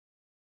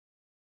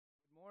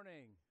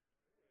Morning.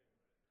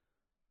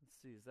 Let's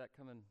see, is that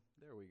coming?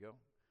 There we go.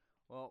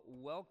 Well,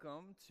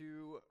 welcome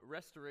to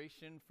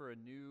Restoration for a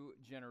New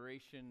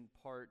Generation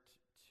Part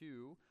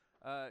 2.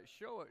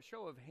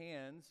 Show of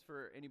hands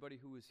for anybody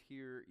who was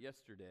here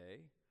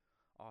yesterday.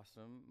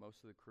 Awesome, most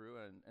of the crew,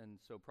 and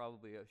so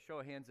probably a show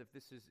of hands if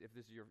this is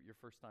your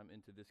first time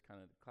into this kind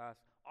of class.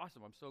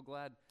 Awesome, I'm so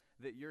glad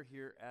that you're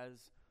here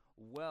as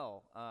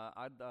well.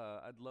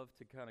 I'd love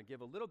to kind of give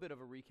a little bit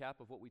of a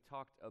recap of what we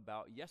talked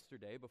about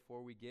yesterday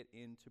before we get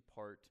into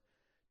part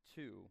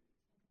 2.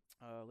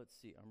 Let's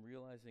see, I'm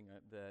realizing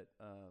that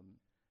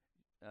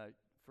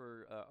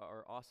for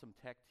our awesome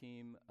tech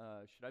team,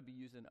 should I be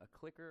using a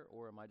clicker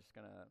or am I just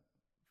going to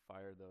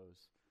fire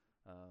those?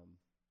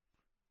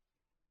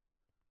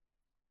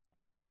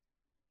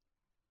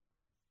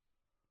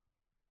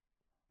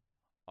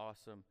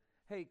 Awesome.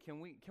 Hey, can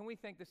we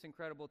thank this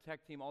incredible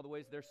tech team, all the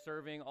ways they're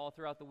serving all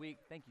throughout the week?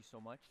 Thank you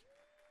so much.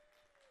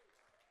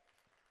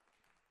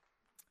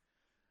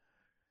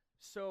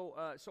 So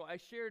I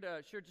shared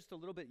just a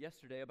little bit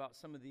yesterday about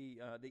some of the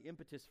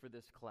impetus for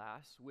this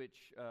class,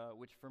 which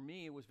for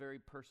me was very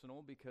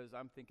personal because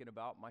I'm thinking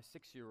about my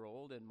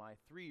 6-year-old and my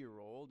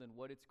 3-year-old and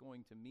what it's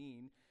going to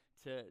mean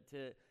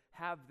to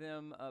have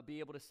them be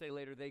able to say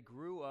later they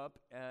grew up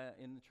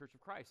in the Church of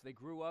Christ. They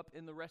grew up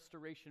in the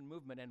Restoration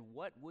movement, and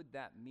what would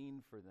that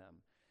mean for them?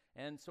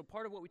 And so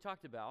part of what we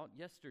talked about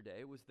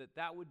yesterday was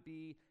that would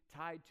be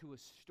tied to a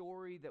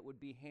story that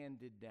would be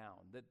handed down,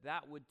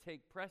 that would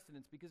take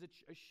precedence because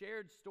a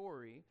shared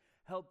story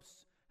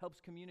helps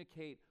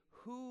communicate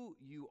who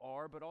you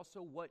are, but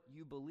also what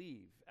you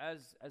believe,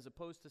 as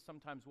opposed to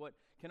sometimes what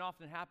can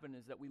often happen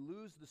is that we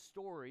lose the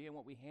story and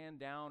what we hand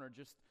down are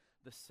just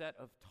the set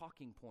of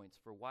talking points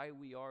for why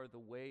we are the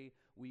way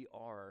we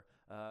are,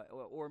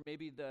 or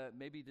maybe to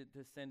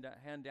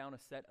hand down a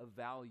set of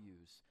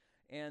values.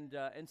 And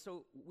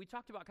so we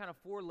talked about kind of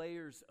 4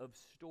 layers of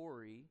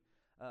story,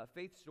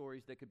 faith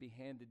stories that could be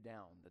handed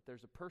down. That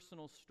there's a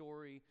personal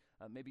story,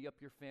 maybe up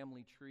your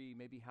family tree,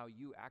 maybe how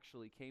you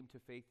actually came to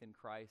faith in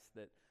Christ,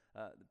 that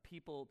the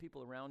people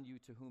around you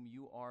to whom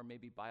you are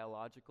maybe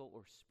biological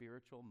or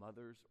spiritual,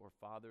 mothers or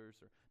fathers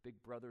or big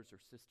brothers or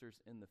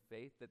sisters in the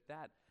faith,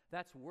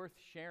 that's worth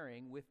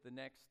sharing with the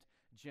next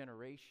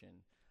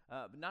generation.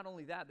 But not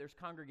only that, there's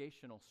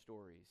congregational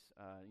stories.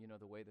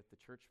 The way that the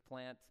church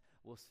plant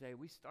will say,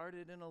 we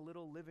started in a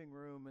little living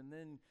room and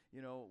then,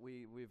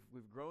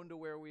 we've grown to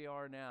where we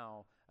are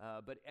now.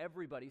 But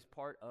everybody's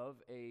part of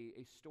a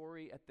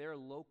story at their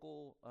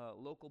local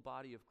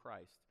body of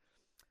Christ.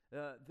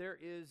 There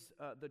is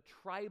the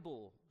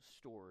tribal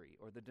story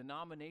or the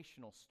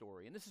denominational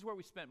story. And this is where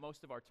we spent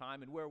most of our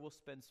time and where we'll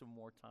spend some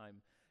more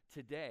time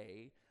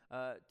today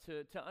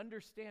to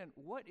understand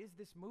what is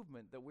this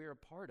movement that we're a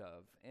part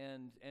of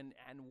and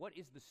what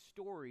is the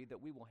story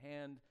that we will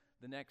hand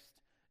the next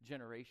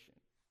generation.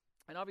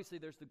 And obviously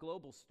there's the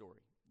global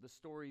story, the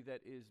story that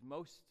is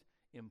most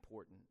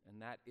important,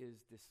 and that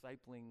is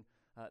discipling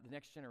the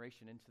next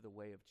generation into the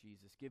way of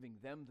Jesus, giving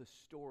them the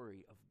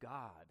story of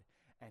God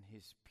and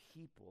his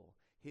people,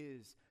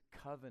 his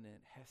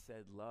covenant,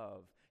 hesed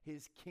love,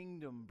 his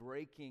kingdom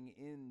breaking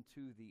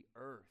into the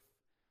earth.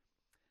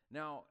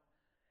 Now,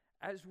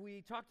 as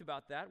we talked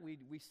about that, we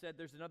said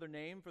there's another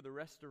name for the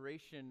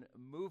Restoration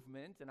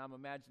movement, and I'm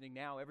imagining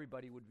now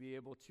everybody would be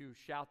able to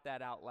shout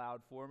that out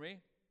loud for me.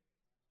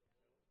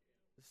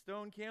 The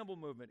Stone Campbell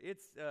movement.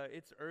 It's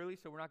early,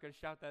 so we're not going to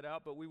shout that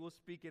out, but we will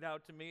speak it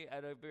out to me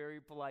at a very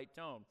polite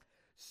tone.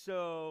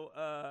 So,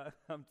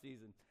 I'm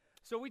teasing.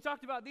 So we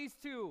talked about these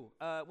two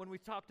when we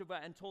talked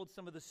about and told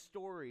some of the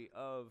story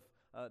of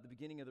the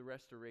beginning of the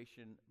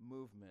Restoration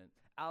movement.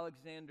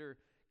 Alexander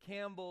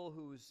Campbell,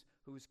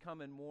 who's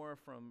coming more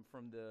from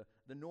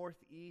the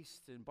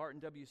Northeast, and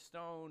Barton W.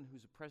 Stone,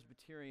 who's a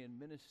Presbyterian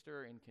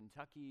minister in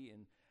Kentucky,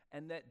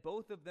 and that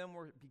both of them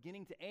were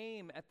beginning to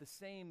aim at the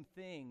same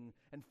thing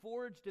and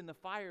forged in the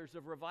fires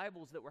of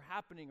revivals that were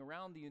happening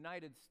around the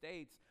United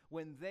States.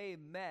 When they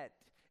met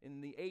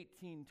in the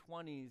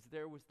 1820s,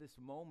 there was this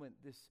moment,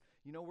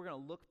 we're going to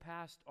look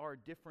past our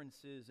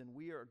differences and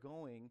we are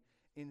going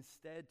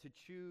instead to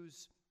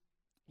choose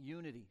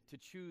unity, to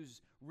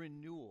choose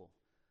renewal.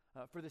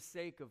 For the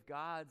sake of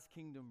God's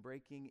kingdom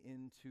breaking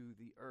into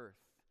the earth.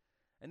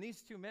 And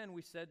these two men,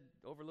 we said,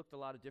 overlooked a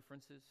lot of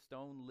differences.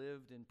 Stone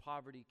lived in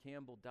poverty.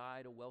 Campbell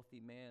died a wealthy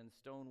man.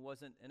 Stone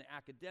wasn't an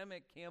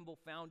academic. Campbell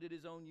founded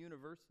his own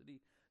university.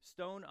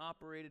 Stone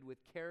operated with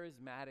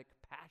charismatic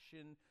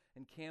passion,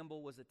 and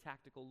Campbell was a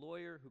tactical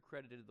lawyer who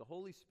credited the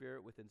Holy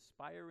Spirit with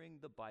inspiring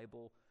the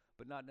Bible,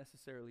 but not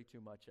necessarily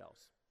too much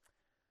else.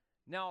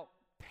 Now,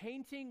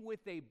 painting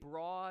with a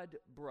broad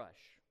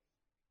brush,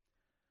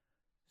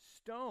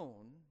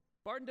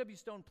 Barton W.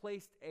 Stone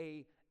placed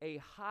a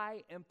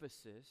high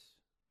emphasis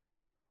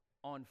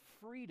on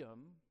freedom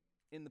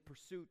in the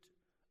pursuit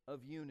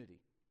of unity.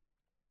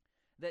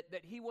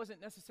 That he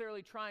wasn't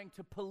necessarily trying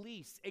to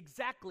police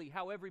exactly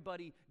how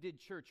everybody did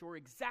church or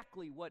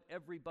exactly what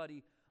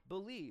everybody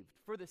believed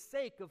for the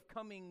sake of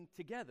coming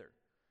together.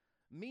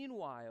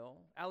 Meanwhile,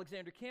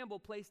 Alexander Campbell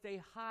placed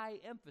a high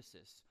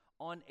emphasis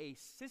on a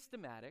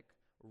systematic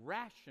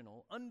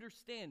rational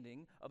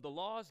understanding of the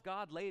laws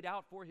God laid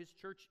out for his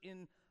church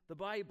in the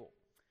Bible.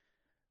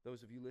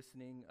 Those of you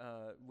listening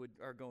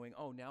are going,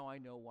 oh, now I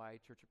know why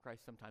Church of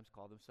Christ sometimes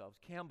call themselves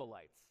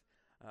Campbellites.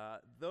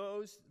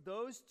 Those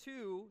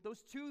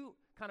two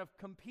kind of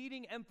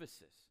competing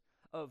emphasis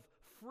of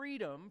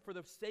freedom for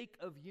the sake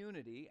of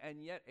unity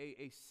and yet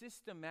a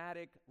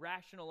systematic,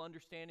 rational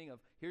understanding of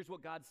here's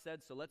what God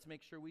said, so let's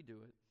make sure we do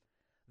it.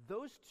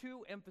 Those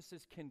two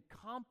emphases can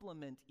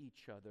complement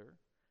each other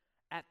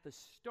at the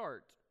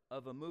start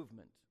of a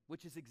movement,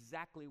 which is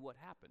exactly what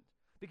happened.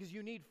 Because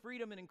you need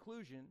freedom and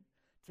inclusion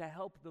to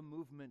help the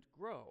movement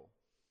grow.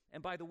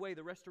 And by the way,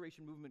 the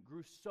Restoration movement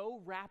grew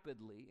so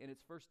rapidly in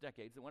its first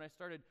decades that when I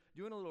started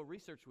doing a little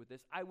research with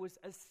this, I was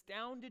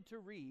astounded to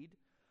read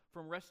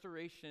from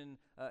Restoration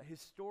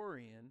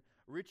historian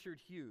Richard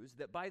Hughes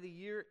that by the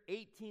year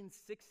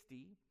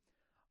 1860,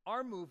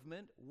 our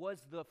movement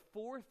was the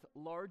fourth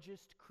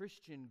largest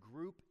Christian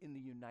group in the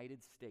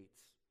United States,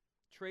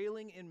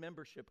 trailing in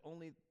membership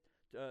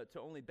to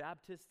only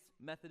Baptists,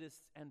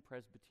 Methodists, and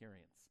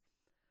Presbyterians.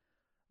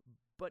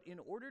 But in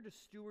order to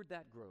steward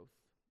that growth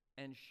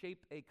and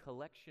shape a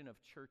collection of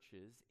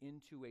churches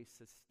into a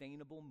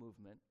sustainable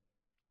movement,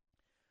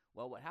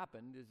 well, what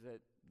happened is that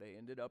they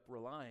ended up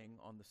relying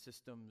on the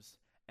systems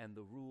and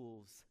the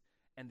rules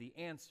and the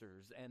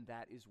answers, and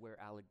that is where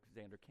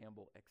Alexander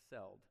Campbell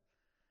excelled.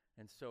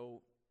 And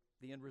so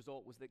the end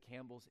result was that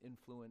Campbell's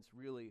influence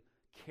really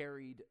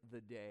carried the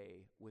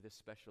day with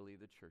especially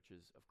the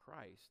churches of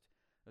Christ.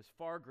 It was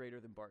far greater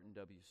than Barton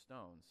W.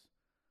 Stone's.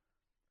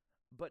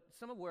 But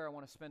some of where I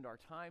want to spend our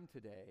time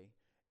today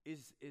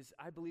is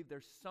I believe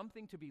there's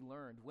something to be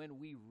learned when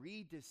we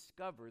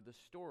rediscover the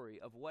story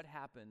of what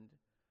happened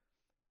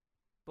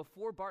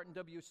before Barton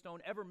W. Stone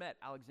ever met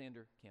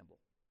Alexander Campbell.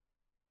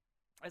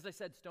 As I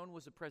said, Stone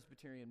was a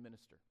Presbyterian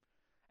minister.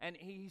 And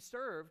he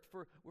served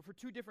for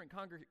two different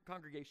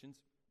congregations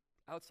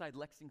outside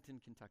Lexington,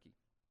 Kentucky.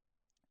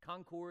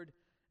 Concord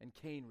and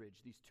Cane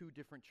Ridge, these two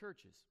different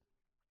churches.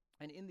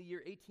 And in the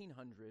year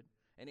 1800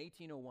 and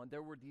 1801,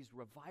 there were these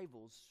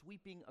revivals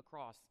sweeping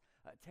across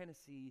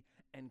Tennessee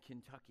and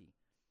Kentucky.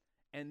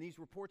 And these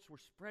reports were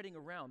spreading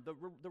around.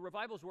 The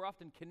revivals were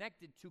often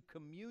connected to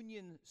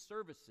communion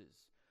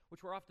services,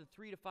 which were often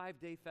 3 to 5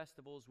 day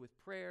festivals with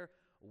prayer,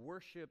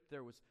 worship.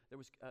 There was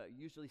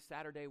usually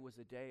Saturday was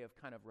a day of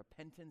kind of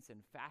repentance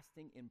and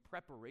fasting in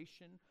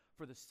preparation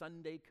for the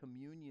Sunday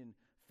communion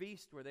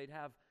feast, where they'd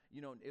have,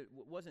 it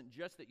wasn't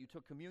just that you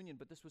took communion,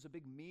 but this was a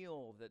big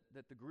meal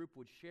that the group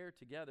would share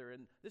together.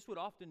 And this would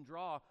often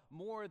draw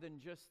more than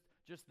just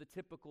the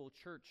typical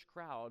church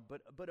crowd,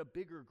 but a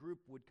bigger group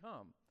would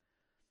come.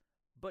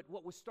 But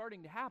what was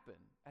starting to happen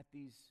at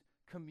these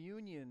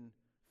communion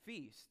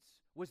feasts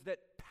was that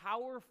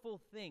powerful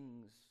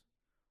things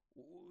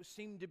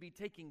seemed to be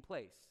taking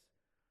place.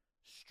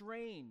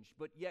 Strange,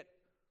 but yet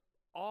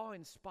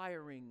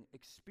awe-inspiring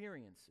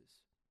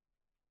experiences.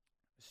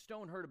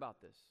 Stone heard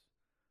about this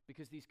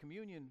because these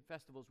communion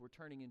festivals were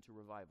turning into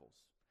revivals.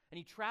 And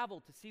he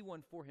traveled to see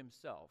one for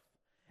himself.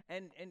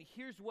 And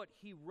here's what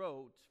he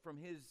wrote from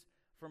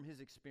his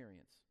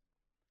experience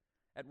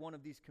at one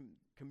of these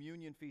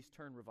communion feast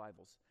turn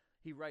revivals.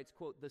 He writes,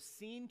 quote, "The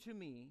scene to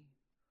me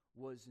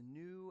was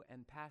new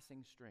and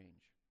passing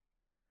strange.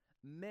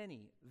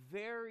 Many,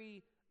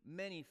 very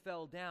many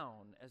fell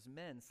down as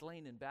men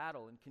slain in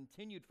battle and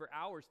continued for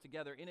hours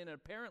together in an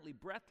apparently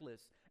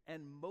breathless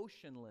and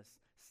motionless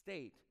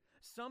state,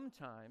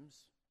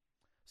 sometimes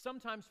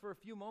for a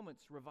few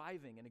moments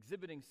reviving and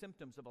exhibiting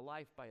symptoms of a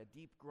life by a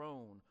deep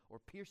groan or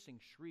piercing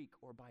shriek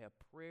or by a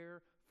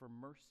prayer for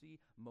mercy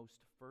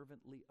most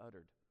fervently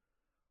uttered.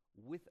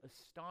 With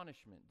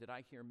astonishment did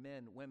I hear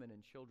men, women,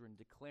 and children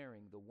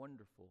declaring the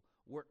wonderful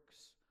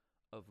works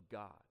of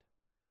God."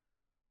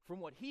 From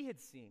what he had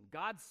seen,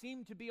 God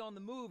seemed to be on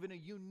the move in a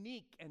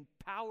unique and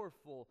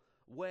powerful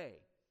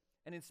way.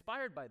 And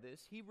inspired by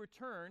this, he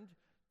returned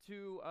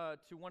to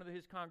one of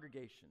his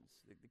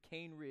congregations, the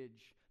Cane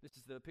Ridge. This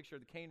is the picture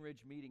of the Cane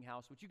Ridge Meeting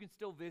House, which you can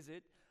still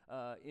visit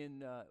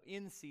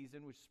in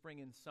season, which is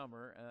spring and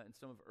summer, and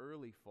some of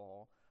early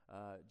fall,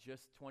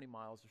 just 20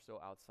 miles or so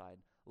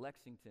outside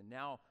Lexington.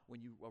 Now,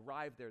 when you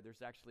arrive there,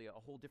 there's actually a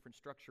whole different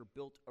structure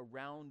built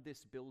around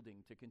this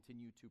building to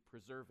continue to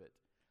preserve it.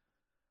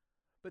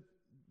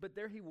 But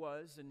there he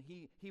was, and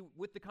he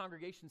with the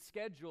congregation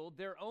scheduled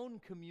their own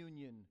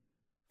communion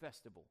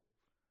festival.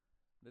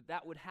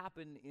 That would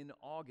happen in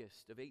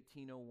August of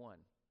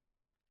 1801.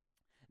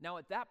 Now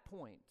at that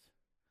point,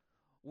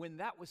 when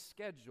that was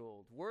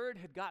scheduled, word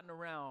had gotten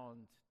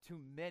around to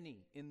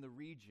many in the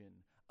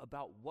region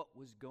about what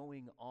was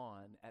going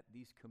on at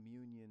these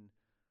communion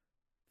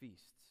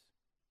feasts.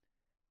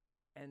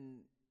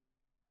 And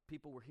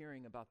people were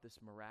hearing about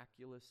this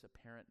miraculous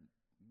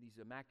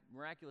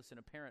and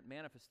apparent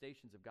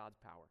manifestations of God's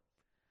power.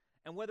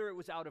 And whether it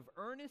was out of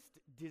earnest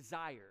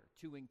desire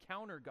to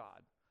encounter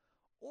God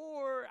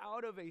or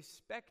out of a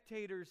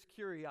spectator's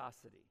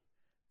curiosity,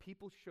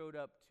 people showed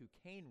up to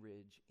Cane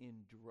Ridge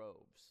in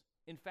droves.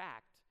 In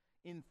fact,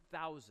 in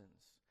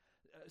thousands.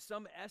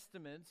 Some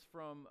estimates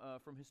from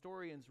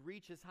historians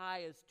reach as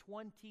high as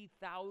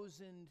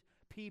 20,000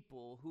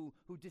 people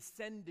who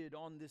descended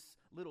on this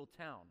little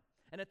town.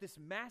 And at this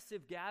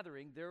massive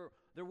gathering,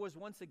 there was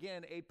once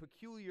again a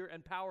peculiar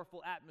and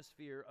powerful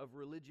atmosphere of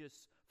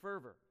religious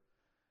fervor.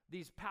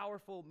 These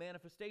powerful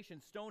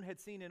manifestations Stone had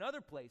seen in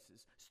other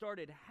places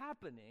started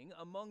happening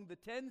among the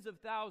tens of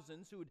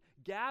thousands who had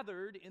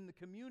gathered in the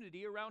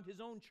community around his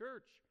own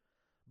church,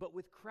 but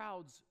with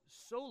crowds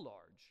so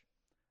large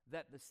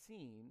that the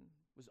scene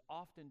was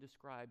often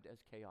described as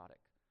chaotic.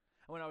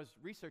 And when I was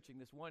researching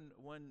this, one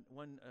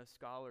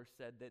scholar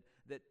said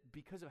that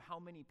because of how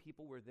many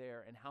people were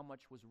there and how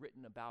much was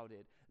written about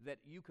it, that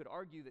you could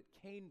argue that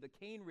the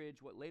Cane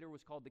Ridge, what later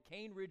was called the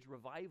Cane Ridge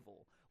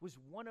Revival, was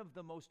one of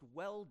the most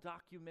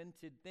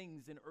well-documented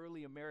things in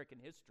early American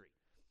history.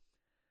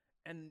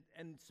 And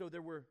so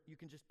you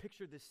can just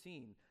picture this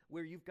scene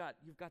where you've got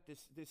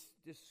this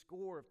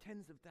score of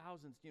tens of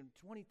thousands,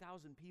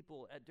 20,000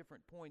 people at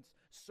different points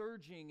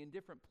surging in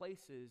different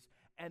places,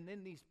 and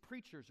then these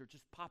preachers are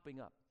just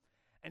popping up.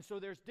 And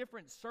so there's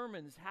different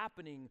sermons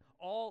happening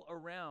all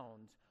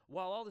around,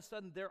 while all of a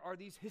sudden there are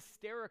these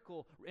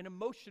hysterical and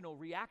emotional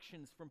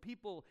reactions from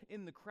people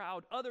in the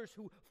crowd, others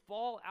who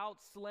fall out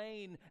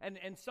slain,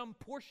 and some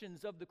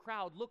portions of the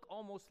crowd look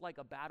almost like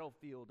a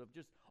battlefield of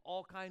just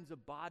all kinds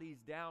of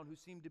bodies down who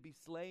seem to be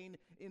slain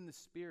in the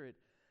spirit.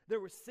 There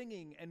was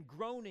singing and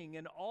groaning,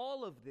 and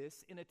all of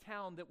this in a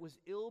town that was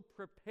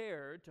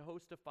ill-prepared to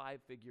host a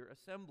 5-figure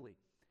assembly.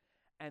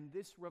 And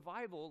this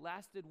revival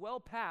lasted well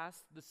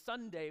past the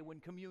Sunday when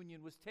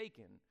communion was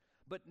taken,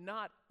 but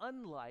not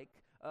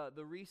unlike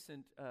the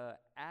recent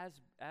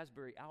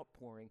Asbury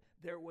outpouring.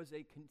 There was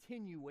a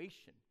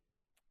continuation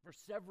for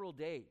several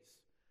days,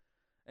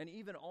 and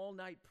even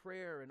all-night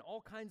prayer and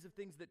all kinds of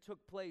things that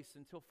took place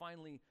until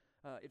finally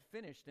it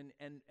finished.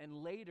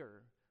 And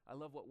later, I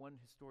love what one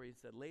historian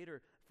said,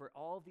 later, for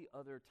all the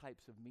other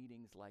types of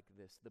meetings like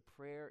this, the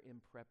prayer in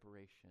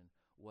preparation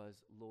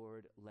was,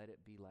 Lord, let it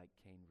be like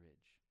Cane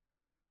Ridge.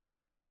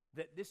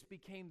 That this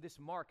became this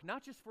mark,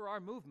 not just for our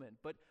movement,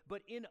 but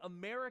in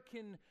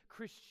American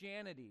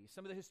Christianity.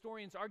 Some of the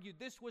historians argued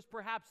this was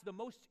perhaps the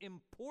most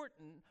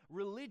important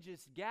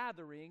religious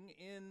gathering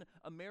in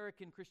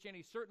American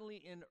Christianity,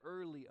 certainly in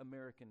early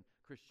American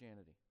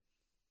Christianity.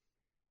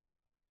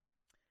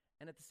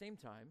 And at the same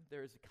time,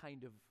 there is a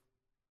kind of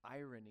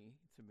irony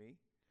to me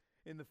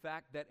in the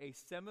fact that a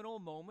seminal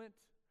moment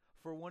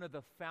for one of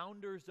the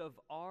founders of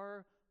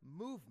our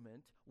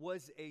movement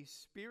was a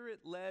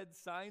spirit-led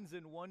signs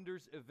and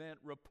wonders event,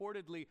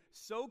 reportedly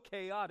so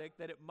chaotic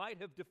that it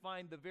might have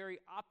defined the very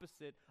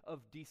opposite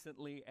of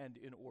decently and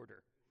in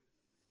order.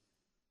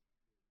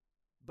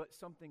 But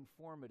something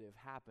formative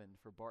happened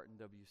for Barton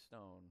W.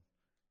 Stone,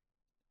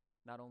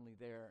 not only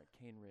there at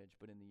Cane Ridge,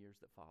 but in the years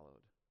that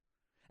followed.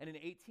 And in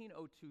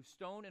 1802,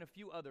 Stone and a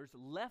few others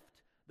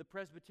left the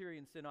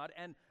Presbyterian Synod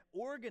and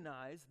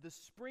organized the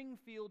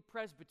Springfield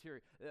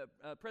Presbytery,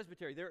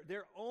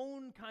 their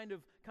own kind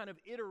of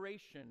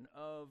iteration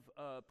of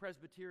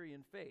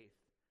Presbyterian faith.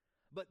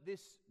 But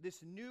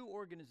this new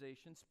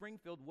organization,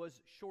 Springfield,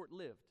 was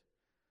short-lived,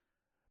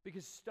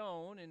 because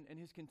Stone and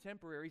his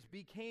contemporaries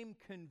became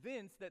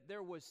convinced that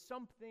there was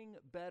something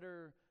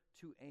better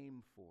to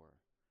aim for.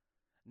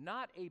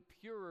 Not a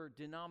purer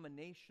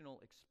denominational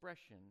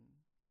expression,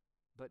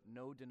 but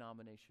no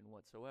denomination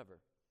whatsoever.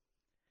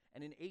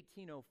 And in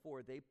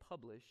 1804, they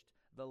published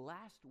the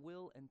last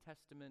will and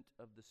testament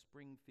of the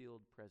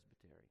Springfield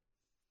Presbytery.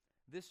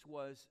 This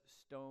was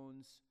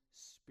Stone's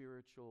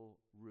spiritual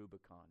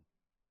Rubicon,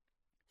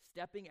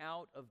 stepping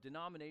out of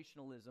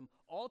denominationalism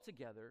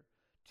altogether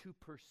to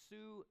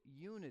pursue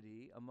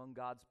unity among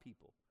God's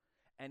people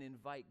and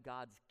invite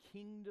God's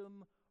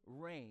kingdom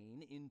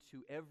reign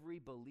into every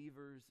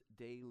believer's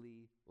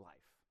daily life.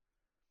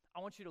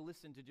 I want you to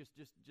listen to just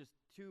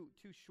two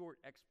short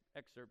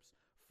excerpts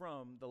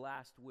from the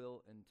last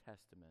will and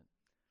testament.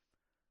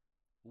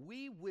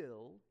 We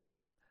will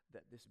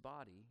that this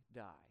body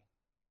die,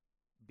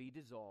 be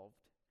dissolved,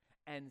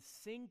 and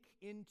sink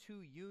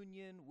into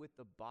union with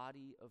the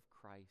body of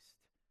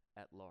Christ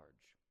at large.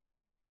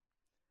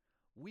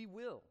 We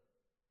will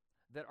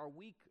that our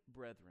weak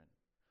brethren,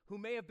 who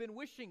may have been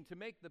wishing to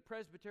make the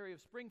Presbytery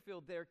of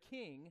Springfield their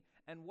king,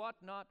 and what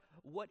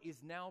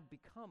is now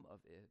become of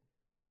it,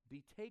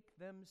 betake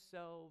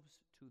themselves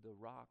to the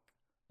rock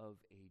of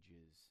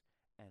ages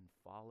and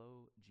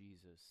follow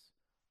Jesus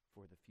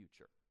for the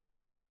future.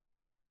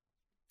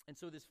 And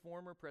so this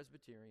former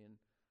Presbyterian,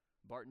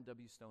 Barton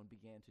W. Stone,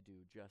 began to do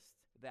just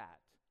that,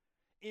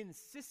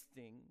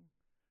 insisting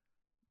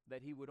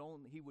that he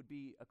would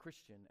be a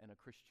Christian and a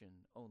Christian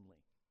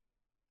only.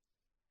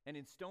 And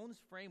in Stone's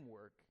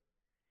framework,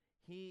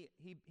 he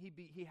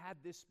had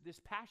this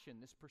passion,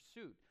 this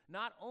pursuit,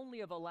 not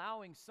only of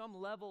allowing some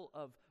level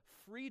of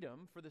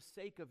freedom for the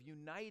sake of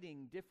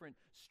uniting different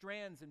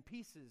strands and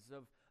pieces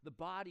of the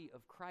body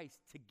of Christ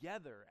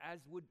together,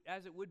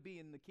 as it would be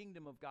in the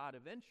kingdom of God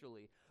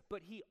eventually,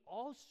 but he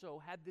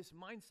also had this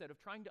mindset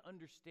of trying to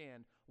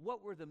understand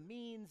what were the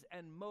means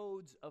and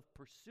modes of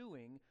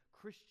pursuing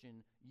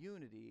Christian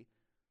unity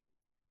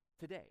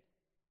today.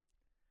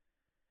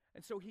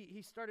 And so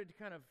he started to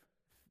kind of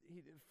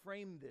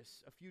frame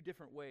this a few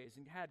different ways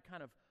and had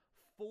kind of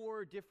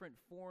 4 different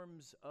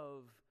forms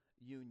of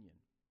union.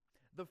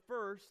 The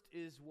first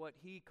is what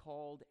he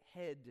called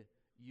head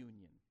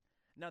union.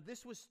 Now,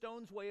 this was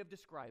Stone's way of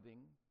describing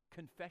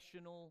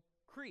confessional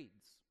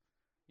creeds.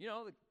 You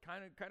know, the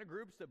kind of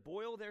groups that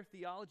boil their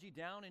theology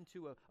down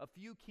into a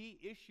few key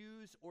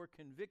issues or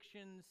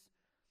convictions,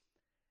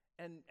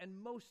 and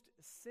most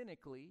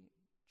cynically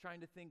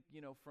trying to think,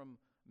 from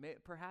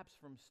perhaps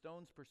from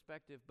Stone's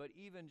perspective, but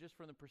even just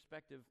from the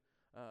perspective,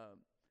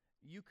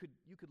 you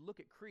could look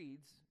at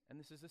creeds, and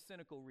this is a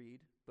cynical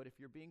read, but if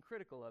you're being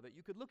critical of it,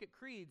 you could look at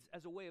creeds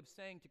as a way of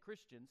saying to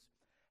Christians,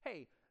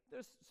 hey,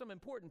 there's some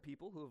important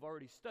people who have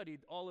already studied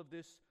all of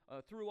this,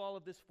 through all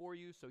of this for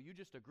you, so you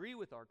just agree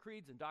with our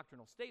creeds and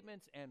doctrinal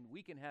statements, and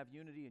we can have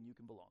unity and you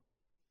can belong.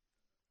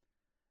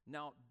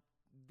 Now,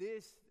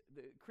 the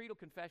creedal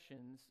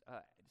confessions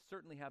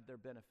certainly have their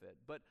benefit,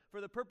 but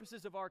for the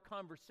purposes of our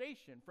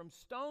conversation, from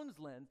Stone's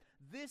lens,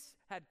 this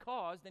had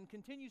caused and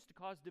continues to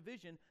cause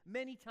division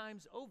many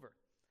times over.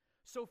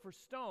 So for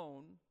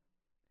Stone,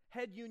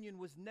 head union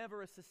was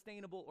never a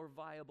sustainable or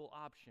viable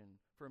option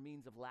for a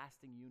means of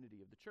lasting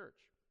unity of the church.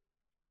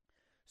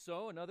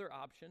 So another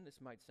option, this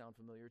might sound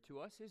familiar to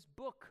us, is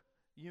book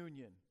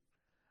union,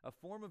 a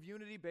form of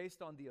unity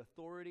based on the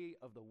authority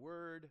of the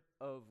Word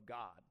of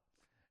God.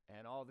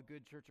 And all the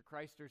good Church of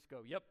Christers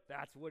go, yep,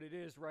 that's what it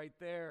is right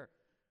there.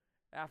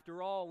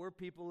 After all, we're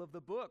people of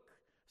the book.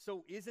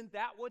 So isn't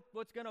that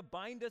what's going to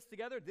bind us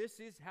together?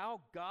 This is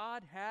how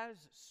God has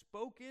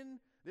spoken.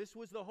 This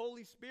was the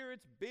Holy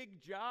Spirit's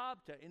big job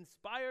to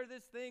inspire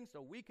this thing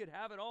so we could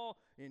have it all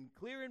in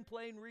clear and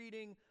plain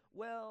reading.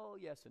 Well,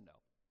 yes and no.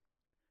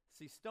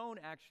 See, Stone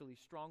actually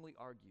strongly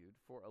argued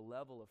for a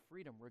level of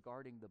freedom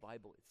regarding the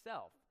Bible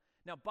itself.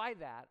 Now, by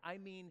that, I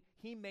mean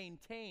he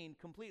maintained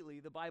completely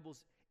the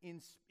Bible's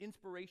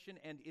inspiration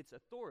and its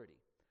authority.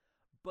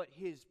 But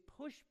his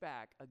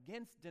pushback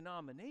against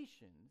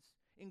denominations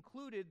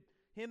included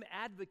him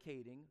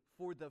advocating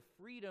for the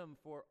freedom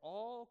for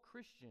all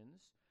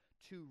Christians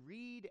to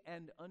read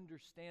and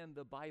understand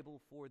the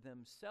Bible for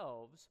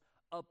themselves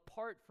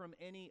apart from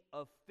any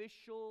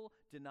official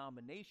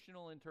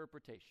denominational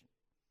interpretation.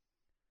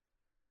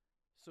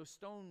 So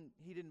Stone,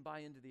 he didn't buy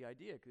into the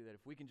idea that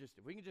if we can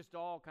just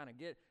all kind of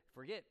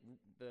forget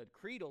the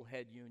creedal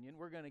head union,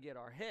 we're going to get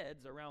our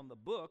heads around the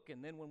book,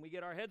 and then when we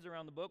get our heads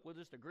around the book, we'll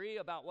just agree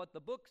about what the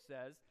book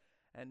says.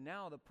 And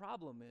now the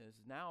problem is,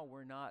 now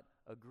we're not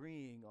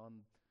agreeing on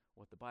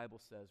what the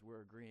Bible says,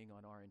 we're agreeing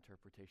on our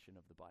interpretation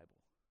of the Bible.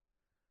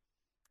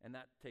 And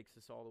that takes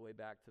us all the way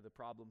back to the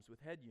problems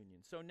with head union.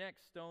 So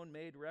next, Stone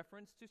made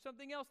reference to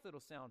something else that'll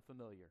sound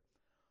familiar,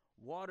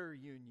 water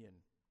union.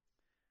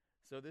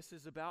 So this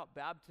is about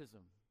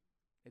baptism,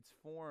 its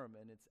form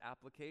and its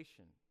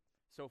application.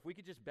 So if we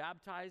could just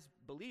baptize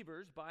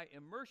believers by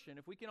immersion,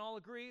 if we can all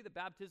agree that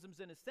baptism's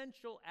an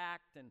essential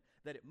act and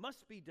that it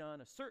must be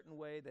done a certain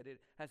way, that it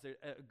has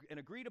an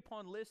agreed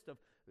upon list of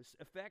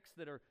effects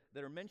that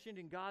are mentioned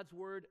in God's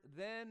word,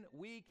 then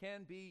we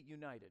can be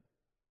united.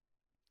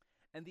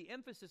 And the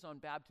emphasis on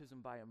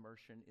baptism by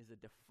immersion is a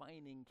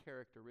defining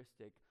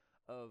characteristic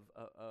of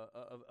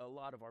a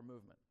lot of our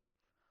movement.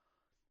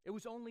 It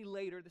was only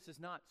later, this is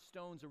not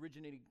Stone's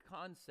originating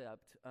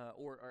concept,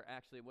 or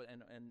actually,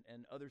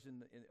 and others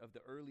of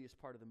the earliest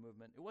part of the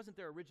movement, it wasn't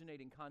their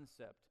originating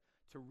concept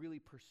to really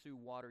pursue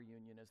water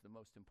union as the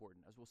most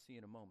important, as we'll see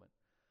in a moment.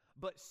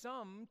 But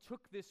some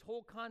took this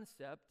whole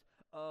concept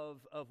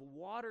of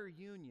water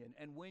union,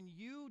 and when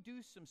you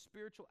do some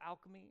spiritual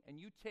alchemy, and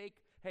you take,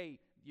 hey,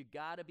 you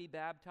got to be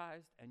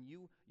baptized, and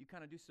you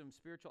kind of do some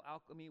spiritual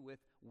alchemy with,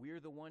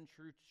 we're the one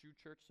true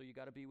church, so you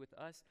got to be with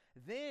us.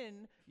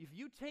 Then, if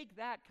you take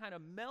that, kind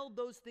of meld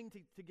those things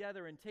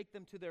together and take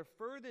them to their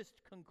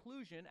furthest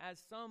conclusion,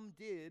 as some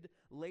did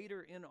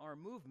later in our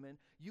movement,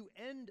 you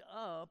end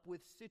up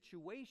with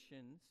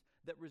situations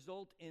that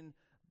result in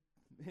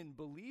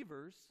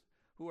believers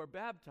who are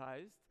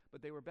baptized,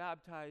 but they were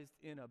baptized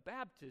in a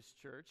Baptist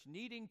church,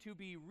 needing to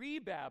be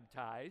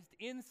rebaptized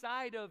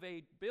inside of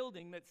a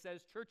building that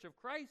says Church of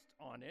Christ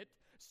on it,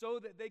 so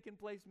that they can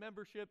place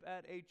membership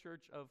at a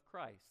Church of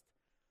Christ.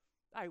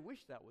 I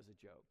wish that was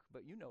a joke,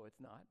 but you know it's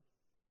not.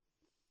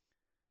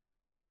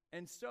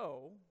 And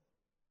so,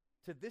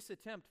 to this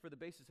attempt for the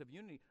basis of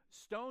unity,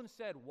 Stone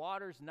said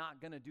water's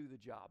not going to do the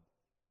job.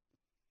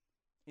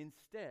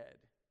 Instead,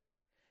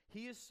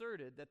 he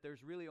asserted that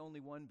there's really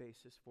only one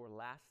basis for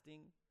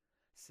lasting,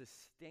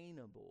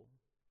 sustainable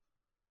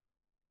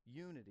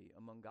unity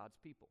among God's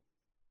people,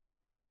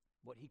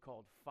 what he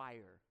called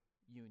fire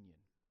union.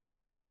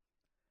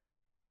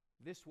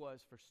 This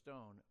was, for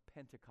Stone,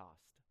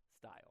 Pentecost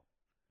style.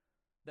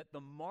 That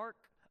the mark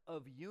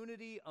of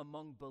unity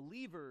among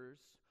believers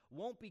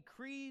won't be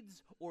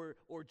creeds or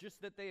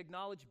just that they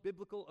acknowledge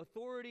biblical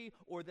authority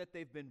or that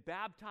they've been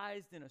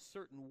baptized in a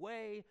certain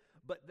way,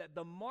 but that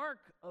the mark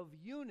of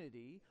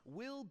unity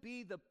will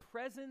be the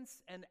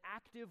presence and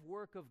active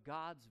work of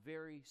God's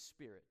very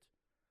Spirit.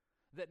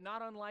 that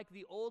not unlike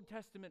the Old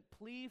Testament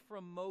plea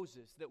from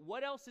Moses, that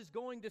what else is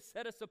going to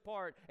set us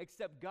apart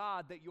except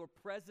God, that your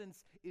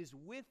presence is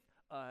with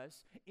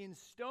us, in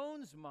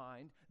Stone's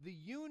mind, the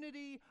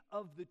unity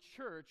of the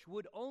church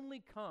would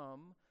only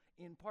come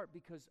in part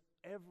because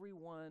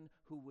everyone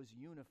who was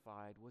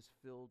unified was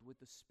filled with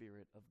the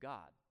Spirit of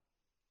God.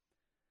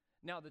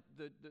 Now,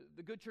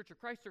 the good Church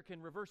of Christer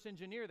can reverse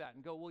engineer that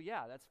and go, well,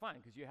 yeah, that's fine,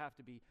 because you have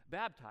to be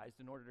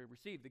baptized in order to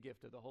receive the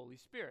gift of the Holy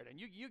Spirit. And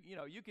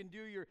you can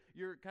do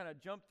your kind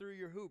of jump through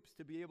your hoops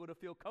to be able to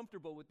feel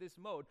comfortable with this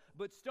mode.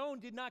 But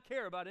Stone did not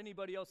care about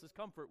anybody else's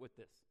comfort with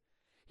this.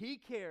 He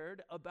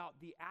cared about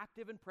the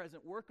active and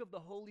present work of the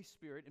Holy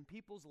Spirit in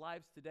people's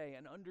lives today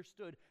and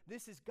understood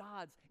this is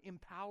God's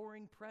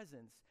empowering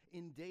presence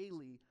in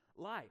daily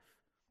life.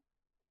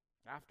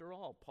 After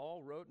all,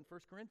 Paul wrote in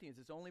 1 Corinthians,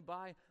 it's only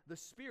by the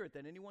Spirit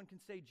that anyone can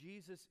say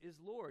Jesus is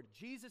Lord.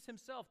 Jesus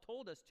himself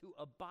told us to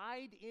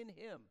abide in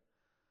him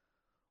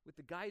with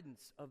the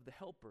guidance of the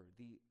helper,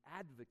 the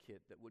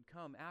advocate that would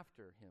come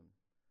after him,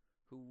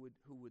 who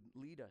would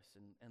lead us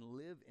and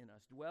live in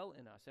us, dwell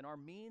in us. And our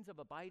means of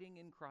abiding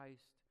in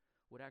Christ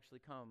would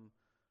actually come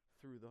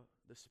through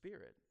the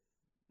Spirit.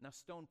 Now,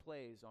 Stone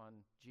plays on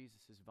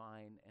Jesus'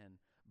 vine and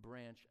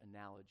branch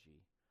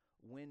analogy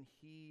when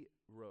he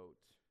wrote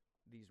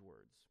these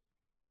words: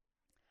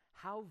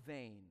 "How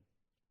vain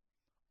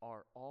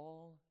are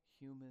all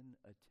human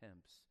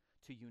attempts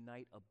to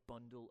unite a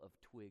bundle of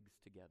twigs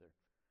together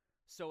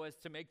so as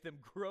to make them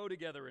grow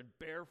together and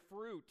bear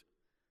fruit.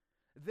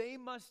 They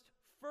must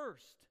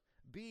first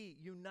be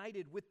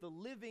united with the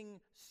living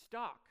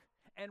stock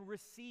and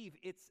receive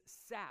its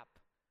sap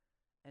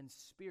and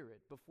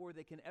spirit before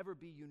they can ever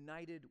be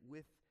united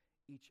with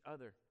each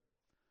other.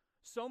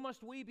 So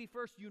must we be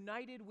first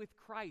united with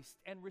Christ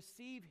and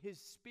receive his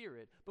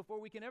Spirit before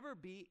we can ever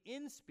be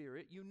in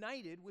spirit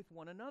united with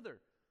one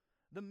another.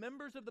 The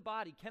members of the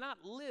body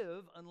cannot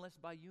live unless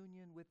by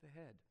union with the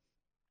head,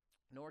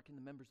 nor can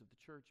the members of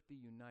the church be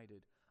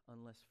united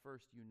unless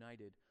first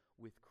united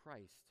with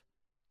Christ,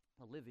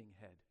 the living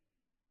head.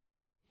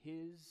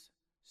 His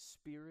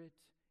Spirit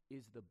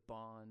is the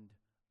bond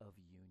of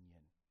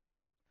union.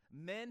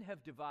 Men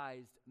have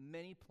devised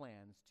many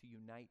plans to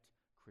unite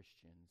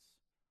Christians.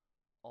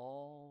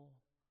 All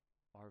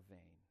are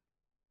vain.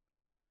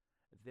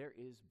 There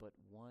is but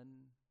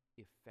one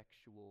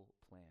effectual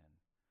plan,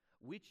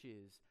 which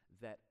is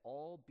that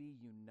all be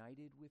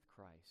united with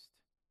Christ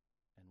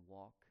and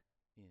walk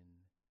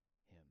in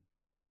him."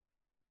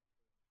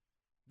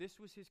 This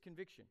was his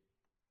conviction.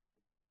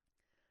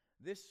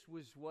 This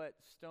was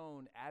what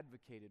Stone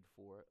advocated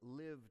for,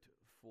 lived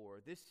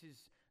for. This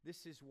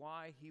is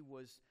why he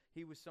was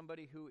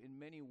somebody who in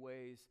many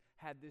ways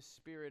had this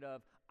spirit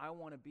of, I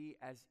want to be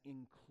as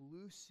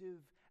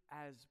inclusive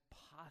as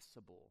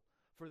possible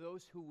for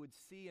those who would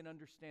see and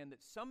understand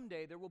that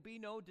someday there will be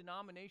no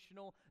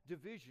denominational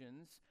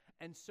divisions.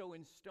 And so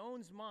in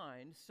Stone's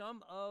mind,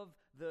 some of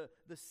the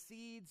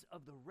seeds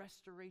of the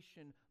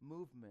restoration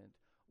movement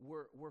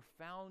were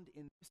found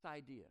in this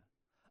idea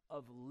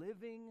of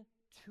living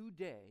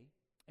today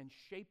and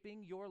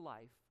shaping your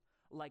life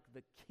like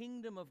the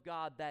kingdom of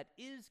God that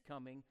is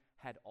coming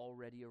had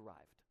already arrived.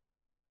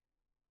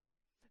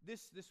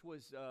 This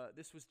was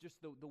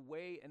just the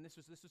way, and this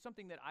was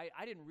something that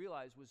I didn't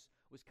realize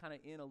was kind of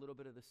in a little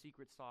bit of the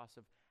secret sauce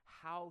of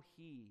how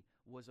he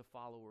was a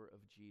follower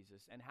of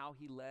Jesus and how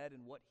he led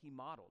and what he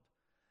modeled.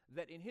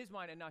 That in his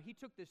mind, and now he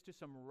took this to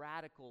some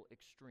radical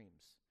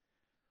extremes.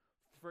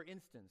 For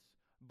instance,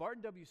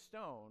 Barton W.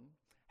 Stone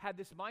had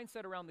this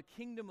mindset around the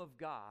kingdom of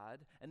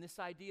God and this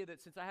idea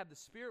that since I have the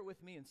Spirit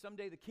with me and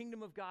someday the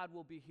kingdom of God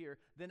will be here,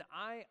 then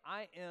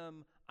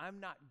I'm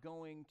not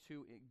going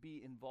to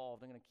be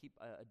involved. I'm going to keep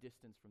a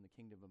distance from the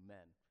kingdom of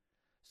men.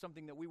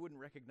 Something that we wouldn't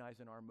recognize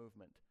in our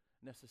movement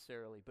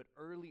necessarily. But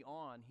early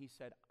on, he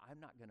said, I'm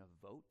not going to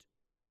vote.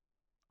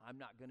 I'm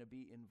not going to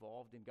be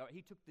involved in government.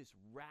 He took this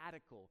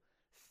radical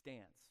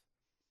stance.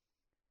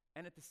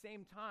 And at the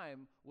same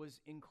time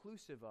was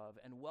inclusive of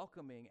and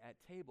welcoming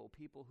at table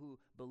people who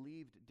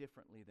believed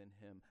differently than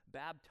him,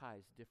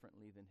 baptized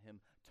differently than him,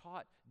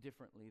 taught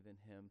differently than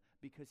him,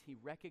 because he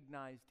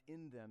recognized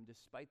in them,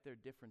 despite their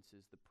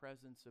differences, the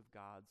presence of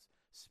God's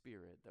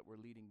Spirit that were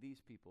leading these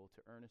people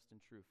to earnest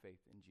and true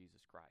faith in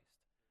Jesus Christ.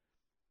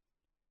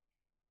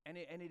 And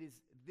it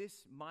is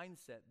this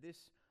mindset,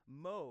 this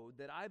mode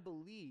that I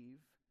believe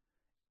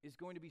is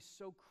going to be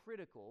so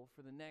critical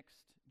for the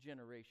next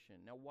generation.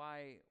 Now,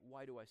 why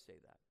do I say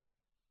that?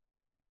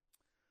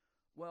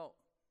 Well,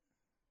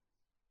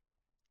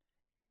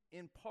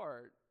 in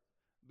part,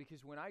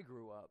 because when I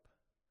grew up,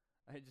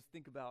 I just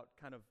think about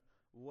kind of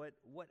what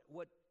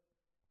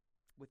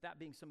with that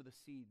being some of the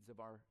seeds of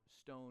our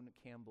Stone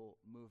Campbell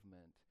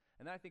movement.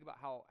 And then I think about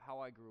how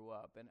I grew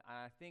up, and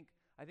I think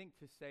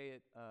to say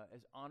it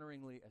as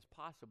honoringly as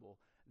possible,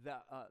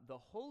 that the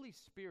Holy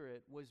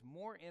Spirit was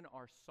more in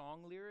our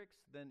song lyrics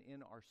than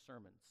in our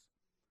sermons.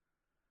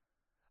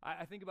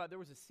 I think about there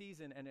was a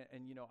season,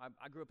 and you know,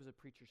 I grew up as a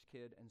preacher's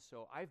kid, and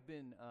so I've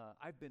been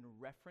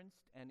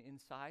referenced and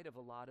inside of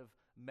a lot of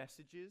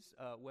messages,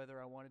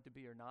 whether I wanted to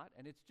be or not,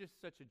 and it's just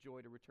such a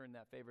joy to return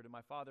that favor to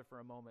my father for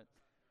a moment.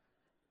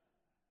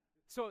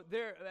 So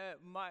there,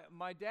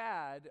 my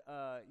dad,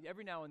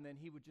 every now and then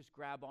he would just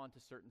grab onto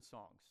certain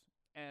songs,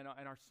 and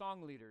our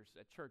song leaders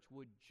at church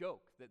would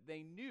joke that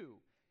they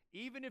knew,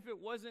 even if it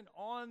wasn't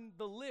on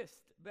the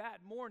list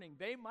that morning,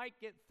 they might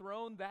get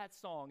thrown that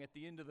song at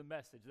the end of the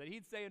message that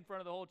he'd say in front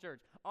of the whole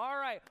church. All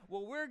right,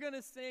 well, we're going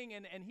to sing,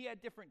 and he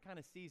had different kind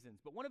of seasons,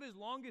 but one of his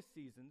longest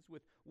seasons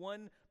with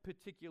one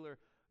particular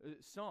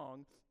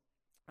song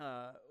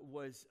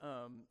was,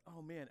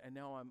 oh man, and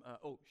now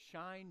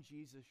Shine,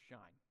 Jesus, Shine.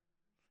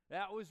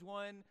 That was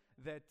one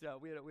that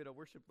we had a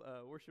worship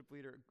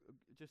leader,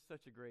 just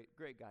such a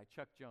great guy,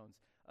 Chuck Jones,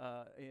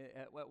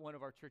 at one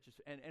of our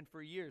churches. And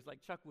for years,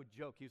 like Chuck would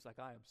joke, he was like,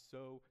 I am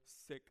so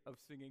sick of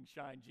singing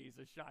Shine,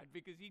 Jesus, Shine,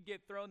 because he'd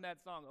get thrown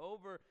that song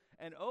over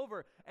and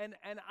over. And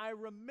I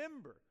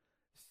remember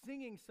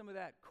singing some of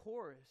that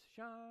chorus,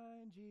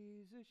 Shine,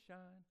 Jesus,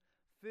 shine,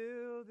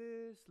 fill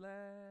this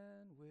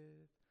land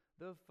with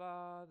the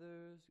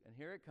Father's, and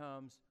here it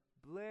comes,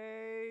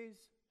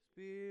 blaze,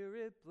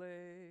 Spirit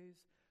blaze,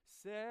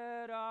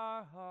 set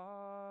our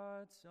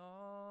hearts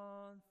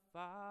on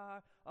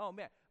fire. Oh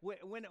man,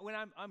 when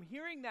I'm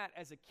hearing that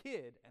as a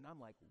kid, and I'm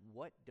like,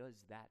 what does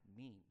that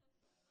mean?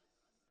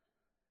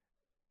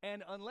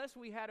 And unless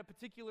we had a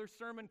particular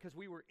sermon, because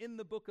we were in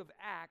the book of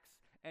Acts,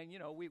 and you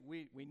know, we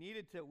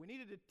needed to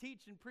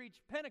teach and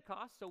preach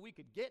Pentecost so we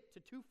could get to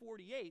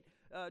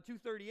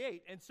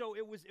 238, and so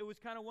it was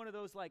kind of one of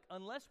those, like,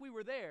 unless we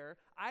were there,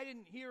 I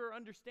didn't hear or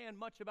understand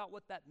much about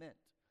what that meant.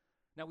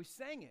 Now we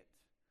sang it,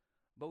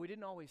 but we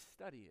didn't always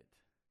study it.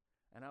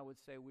 And I would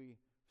say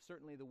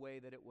certainly the way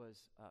that it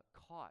was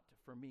caught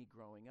for me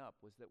growing up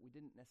was that we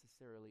didn't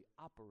necessarily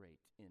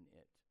operate in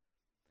it.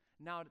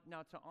 Now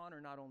to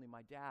honor not only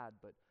my dad,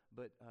 but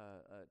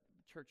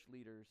church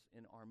leaders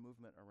in our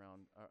movement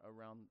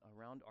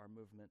around our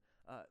movement,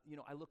 you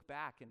know, I look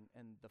back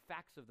and the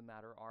facts of the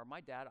matter are,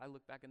 my dad, I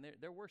look back and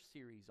there were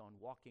series on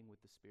walking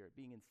with the Spirit,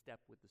 being in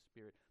step with the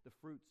Spirit, the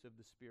fruits of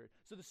the Spirit.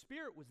 So the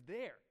Spirit was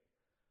there.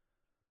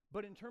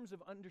 But in terms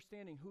of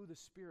understanding who the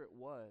Spirit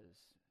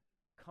was,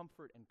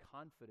 comfort and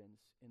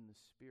confidence in the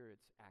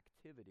Spirit's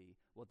activity,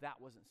 well,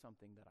 that wasn't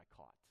something that I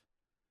caught.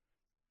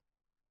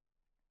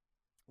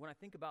 When I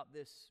think about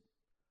this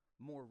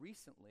more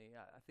recently,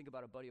 I think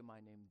about a buddy of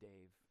mine named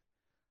Dave.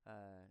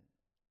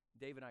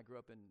 Dave and I grew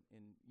up in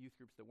youth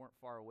groups that weren't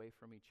far away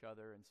from each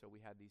other, and so we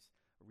had these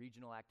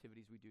regional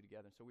activities we do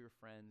together, and so we were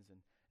friends. And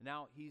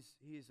now he's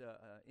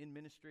in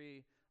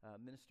ministry,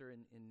 minister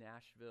in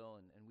Nashville,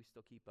 and we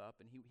still keep up.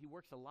 And he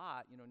works a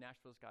lot. You know,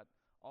 Nashville's got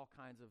all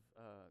kinds of,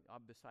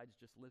 besides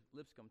just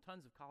Lipscomb,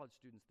 tons of college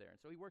students there. And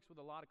so he works with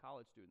a lot of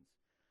college students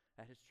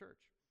at his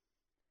church.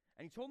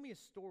 And he told me a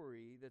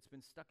story that's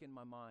been stuck in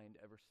my mind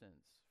ever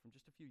since, from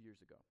just a few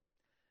years ago.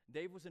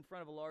 Dave was in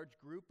front of a large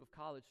group of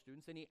college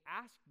students, and he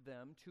asked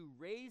them to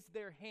raise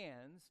their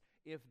hands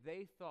if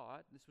they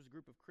thought, this was a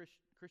group of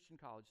Christian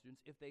college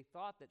students, if they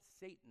thought that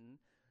Satan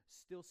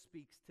still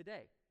speaks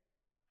today.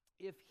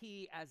 If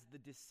he, as the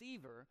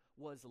deceiver,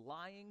 was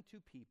lying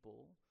to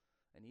people,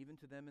 and even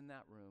to them in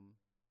that room,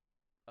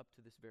 up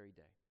to this very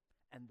day.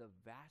 And the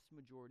vast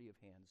majority of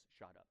hands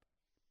shot up.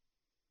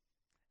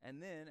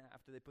 And then,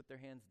 after they put their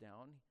hands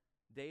down,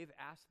 Dave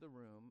asked the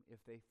room if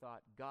they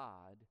thought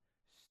God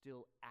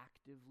still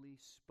actively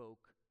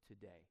spoke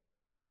today.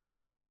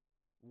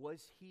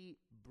 Was he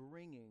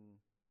bringing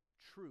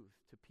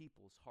truth to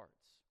people's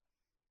hearts?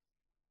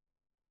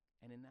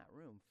 And in that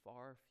room,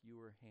 far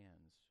fewer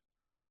hands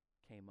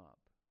came up.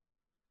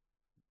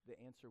 The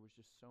answer was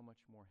just so much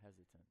more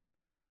hesitant.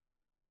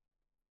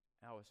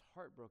 I was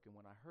heartbroken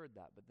when I heard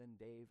that, but then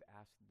Dave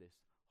asked this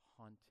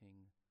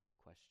haunting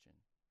question.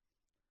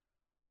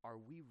 Are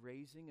we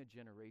raising a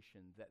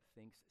generation that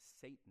thinks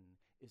Satan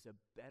is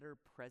a better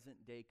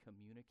present-day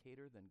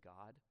communicator than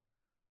God?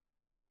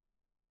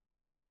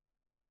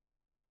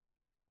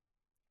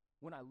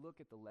 When I look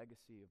at the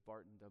legacy of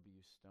Barton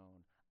W.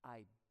 Stone,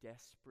 I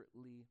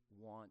desperately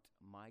want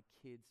my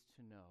kids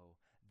to know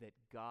that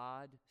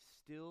God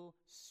still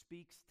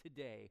speaks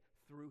today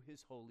through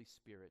his Holy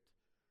Spirit.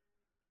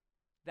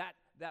 That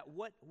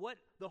what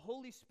the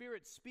Holy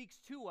Spirit speaks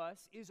to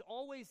us is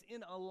always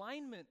in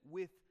alignment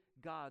with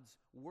God's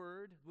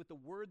Word, with the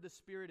Word the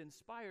Spirit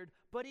inspired,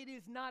 but it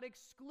is not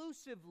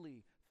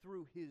exclusively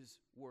through his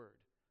Word.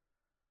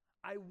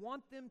 I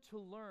want them to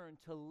learn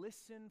to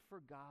listen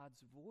for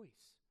God's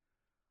voice.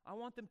 I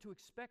want them to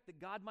expect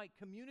that God might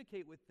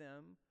communicate with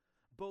them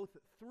both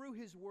through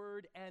his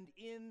Word and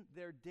in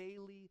their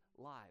daily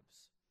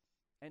lives,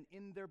 and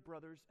in their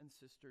brothers and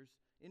sisters,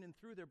 in and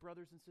through their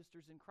brothers and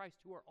sisters in Christ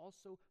who are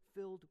also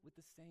filled with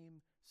the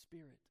same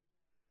Spirit.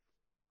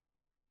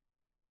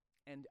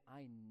 And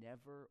I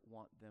never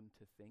want them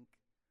to think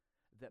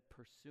that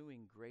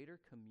pursuing greater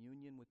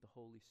communion with the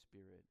Holy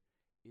Spirit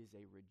is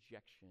a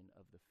rejection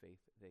of the faith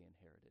they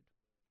inherited.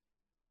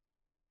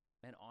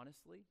 And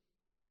honestly,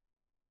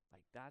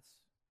 like that's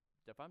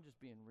if I'm just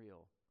being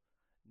real,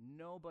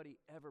 nobody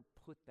ever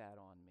put that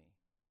on me.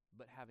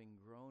 But having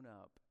grown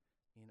up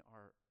in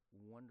our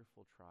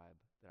wonderful tribe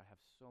that I have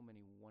so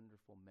many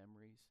wonderful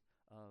memories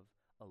of,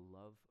 a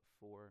love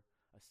for,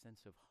 a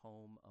sense of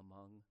home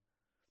among,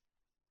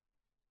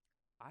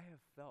 I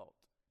have felt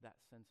that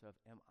sense of,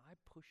 am I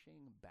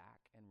pushing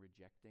back and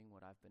rejecting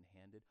what I've been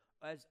handed?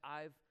 As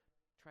I've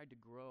tried to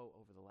grow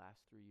over the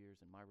last 3 years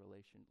in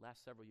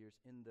last several years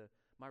in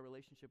my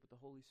relationship with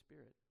the Holy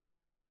Spirit.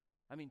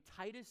 I mean,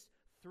 Titus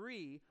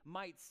 3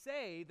 might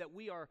say that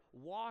we are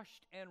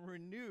washed and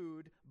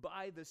renewed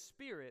by the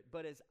Spirit,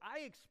 but as I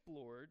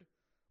explored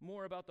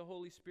more about the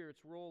Holy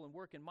Spirit's role and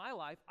work in my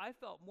life, I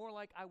felt more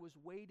like I was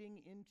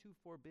wading into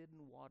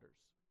forbidden waters.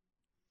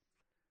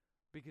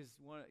 Because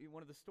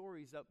one of the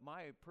stories up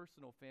my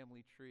personal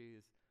family tree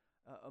is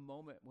a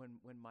moment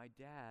when my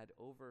dad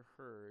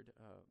overheard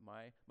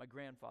my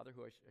grandfather,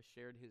 who I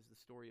shared the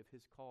story of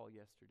his call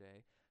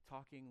yesterday,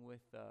 talking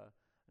with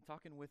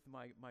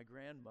my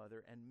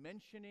grandmother and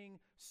mentioning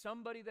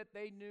somebody that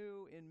they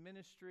knew in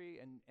ministry,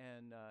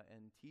 and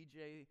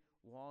T.J.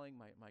 Walling,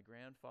 my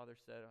grandfather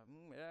said,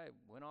 I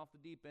went off the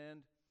deep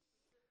end.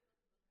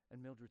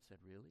 And Mildred said,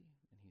 really?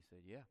 And he said,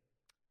 yeah,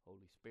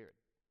 Holy Spirit.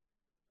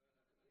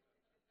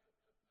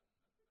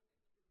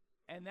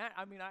 And that,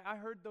 I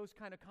heard those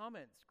kind of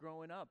comments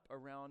growing up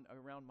around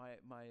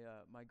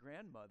my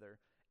grandmother,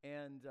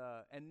 and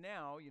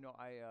now,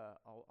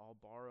 I'll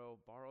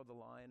borrow the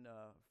line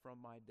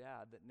from my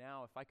dad that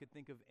now, if I could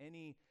think of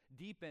any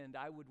deep end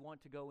I would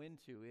want to go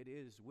into, it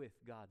is with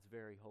God's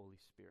very Holy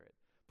Spirit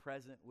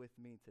present with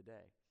me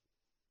today.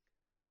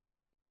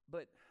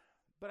 But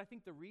I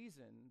think the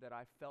reason that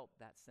I felt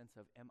that sense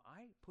of, am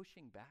I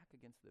pushing back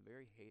against the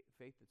very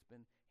faith that's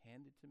been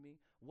handed to me,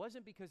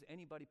 wasn't because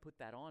anybody put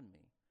that on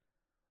me,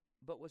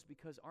 but was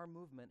because our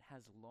movement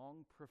has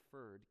long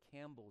preferred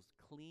Campbell's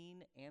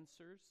clean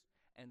answers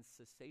and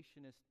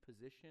cessationist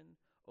position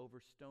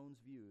over Stone's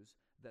views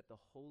that the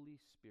Holy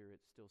Spirit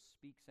still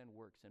speaks and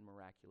works in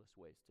miraculous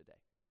ways today.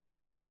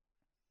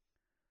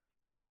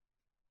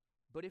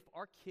 But if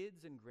our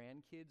kids and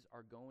grandkids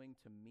are going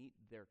to meet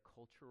their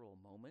cultural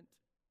moment,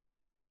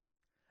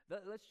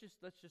 let's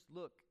just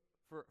look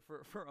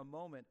for a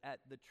moment at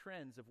the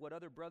trends of what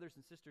other brothers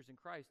and sisters in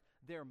Christ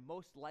they're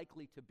most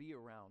likely to be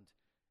around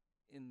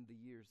in the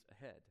years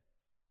ahead.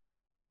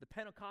 The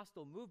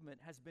Pentecostal movement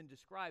has been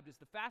described as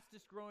the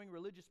fastest growing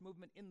religious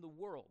movement in the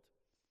world.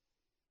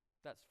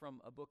 That's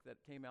from a book that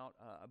came out,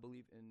 I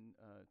believe, in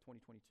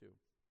 2022.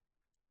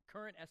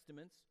 Current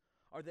estimates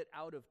are that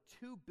out of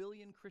 2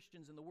 billion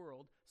Christians in the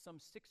world, some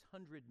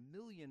 600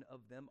 million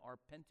of them are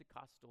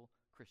Pentecostal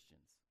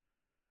Christians.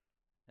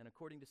 And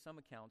according to some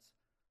accounts,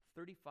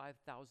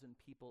 35,000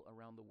 people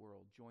around the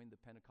world join the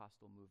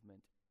Pentecostal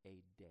movement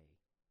a day.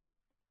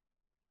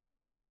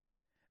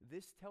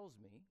 This tells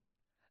me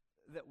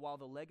that while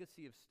the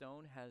legacy of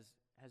Stone has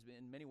been,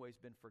 in many ways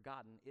been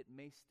forgotten, it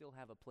may still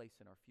have a place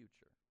in our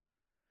future.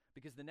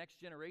 Because the next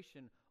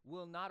generation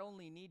will not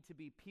only need to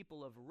be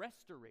people of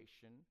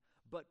restoration,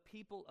 but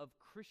people of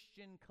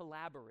Christian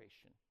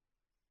collaboration.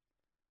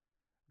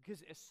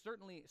 Because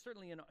certainly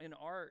in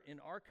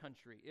our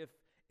country, if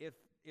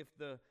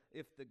the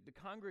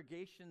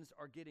congregations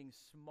are getting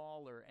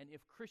smaller, and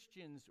if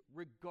Christians,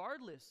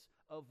 regardless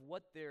of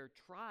what their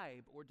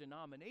tribe or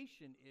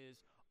denomination is,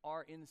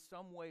 are in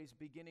some ways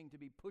beginning to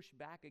be pushed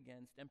back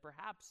against, and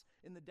perhaps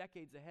in the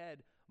decades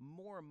ahead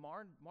more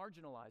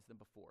marginalized than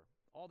before.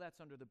 All that's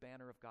under the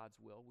banner of God's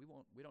will.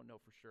 We don't know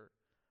for sure.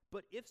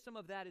 But if some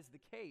of that is the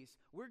case,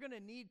 we're going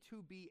to need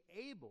to be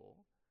able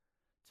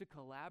to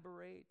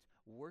collaborate,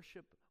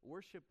 worship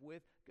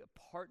with,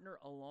 partner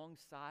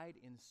alongside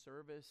in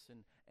service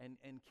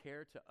and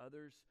care to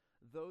others,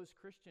 those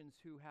Christians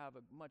who have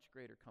a much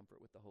greater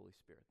comfort with the Holy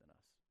Spirit than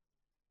us.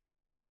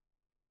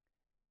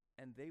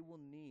 And they will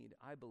need,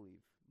 I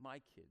believe,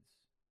 my kids,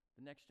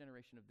 the next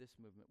generation of this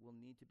movement, will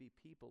need to be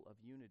people of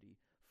unity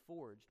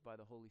forged by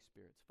the Holy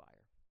Spirit's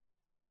fire.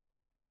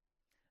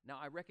 Now,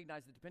 I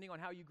recognize that depending on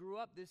how you grew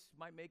up, this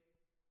might make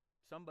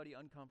somebody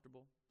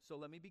uncomfortable. So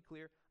let me be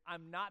clear.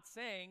 I'm not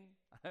saying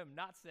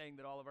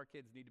that all of our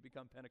kids need to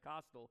become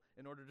Pentecostal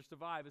in order to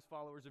survive as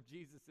followers of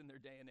Jesus in their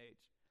day and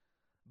age.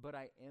 But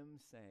I am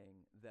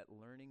saying that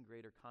learning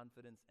greater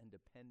confidence and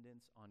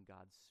dependence on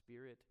God's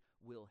Spirit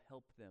will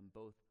help them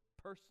both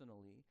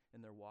personally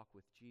in their walk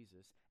with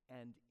Jesus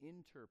and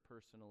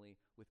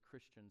interpersonally with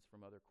Christians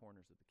from other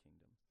corners of the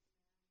kingdom.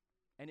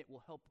 And it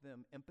will help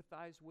them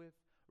empathize with,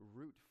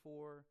 root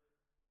for,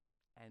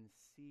 and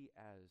see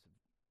as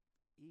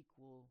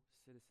equal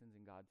citizens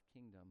in God's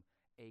kingdom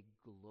a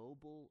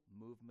global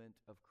movement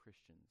of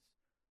Christians.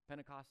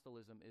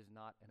 Pentecostalism is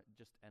not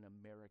just an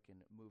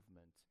American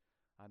movement.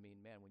 I mean,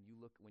 man, when you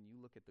look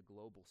at the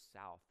global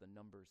south, the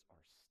numbers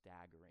are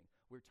staggering.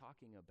 We're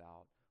talking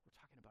about a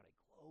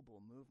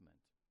global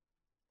movement.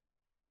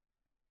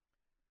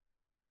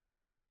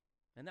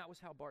 And that was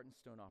how Barton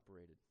Stone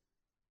operated,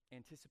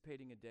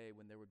 anticipating a day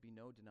when there would be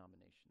no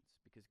denominations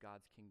because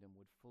God's kingdom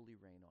would fully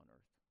reign on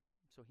earth.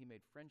 So he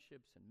made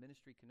friendships and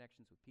ministry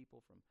connections with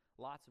people from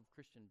lots of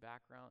Christian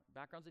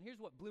backgrounds. And here's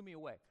what blew me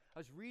away. I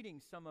was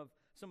reading some of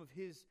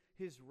his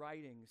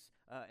writings,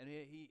 and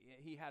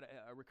he had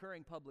a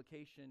recurring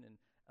publication,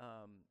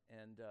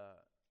 and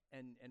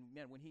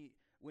man,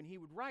 when he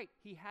would write,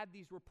 he had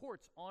these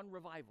reports on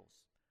revivals.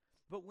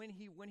 But when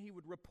he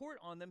would report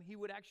on them, he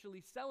would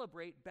actually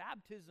celebrate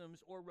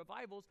baptisms or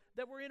revivals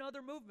that were in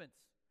other movements.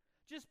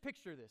 Just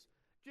picture this.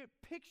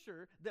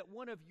 Picture that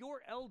one of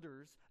your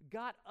elders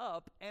got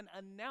up and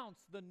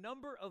announced the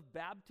number of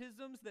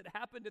baptisms that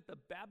happened at the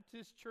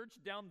Baptist church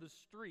down the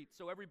street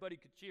so everybody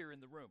could cheer in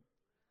the room.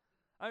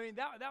 I mean,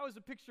 that was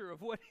a picture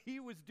of what he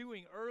was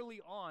doing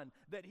early on,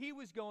 that he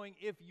was going,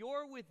 if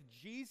you're with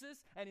Jesus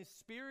and his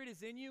Spirit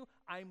is in you,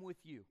 I'm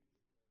with you.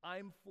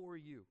 I'm for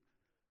you.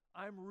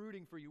 I'm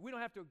rooting for you. We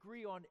don't have to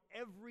agree on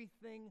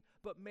everything,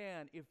 but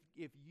man, if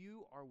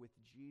you are with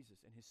Jesus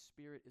and his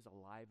Spirit is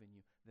alive in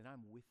you, then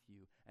I'm with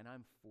you and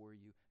I'm for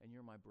you and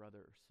you're my brother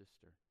or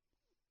sister.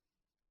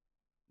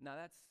 Now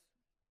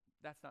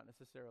that's not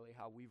necessarily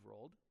how we've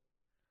rolled,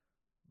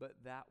 but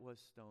that was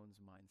Stone's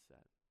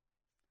mindset.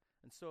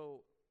 And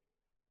so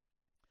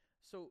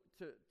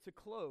to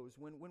close,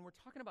 when we're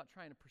talking about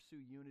trying to pursue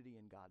unity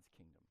in God's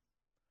kingdom,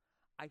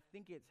 I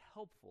think it's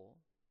helpful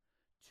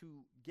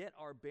to get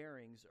our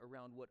bearings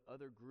around what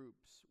other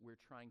groups we're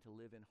trying to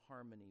live in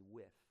harmony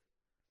with.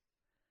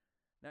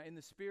 Now, in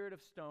the spirit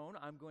of Stone,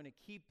 I'm going to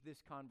keep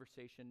this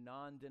conversation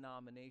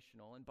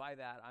non-denominational, and by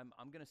that,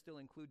 I'm going to still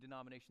include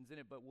denominations in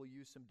it, but we'll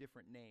use some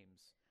different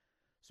names.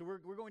 So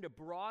we're going to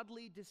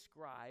broadly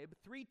describe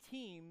 3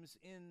 teams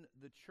in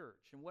the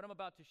church, and what I'm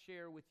about to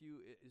share with you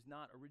is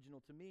not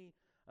original to me,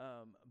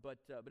 but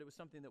it was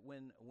something that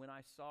when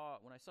I saw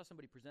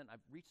somebody present, I've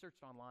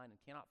researched online and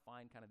cannot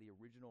find kind of the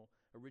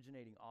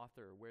originating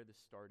author or where this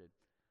started.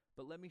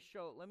 But let me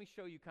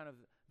show you kind of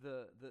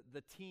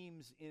the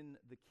teams in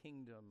the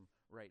kingdom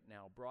right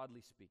now,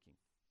 broadly speaking.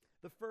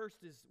 The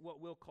first is what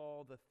we'll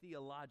call the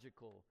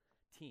theological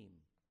team.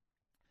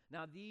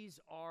 Now, these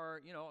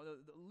are,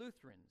 the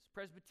Lutherans,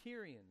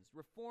 Presbyterians,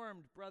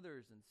 Reformed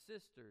brothers and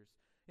sisters.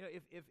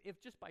 If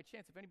just by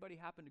chance, if anybody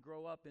happened to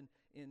grow up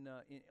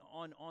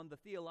on the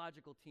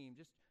theological team,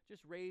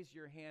 just raise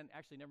your hand.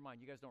 Actually, never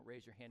mind. You guys don't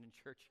raise your hand in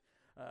church.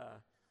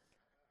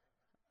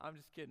 I'm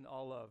just kidding.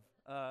 All love.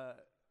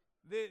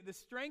 The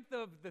strength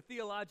of the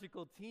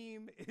theological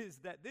team is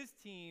that this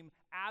team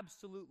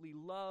absolutely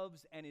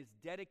loves and is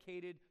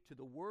dedicated to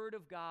the Word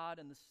of God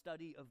and the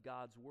study of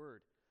God's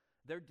Word.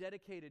 They're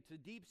dedicated to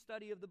deep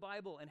study of the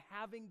Bible and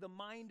having the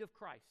mind of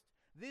Christ.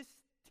 This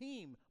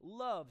team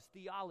loves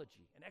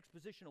theology and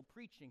expositional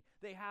preaching.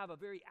 They have a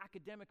very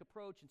academic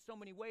approach in so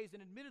many ways,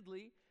 and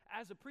admittedly,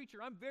 as a preacher,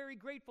 I'm very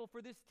grateful for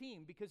this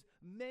team because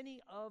many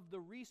of the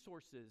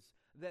resources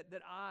that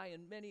I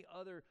and many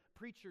other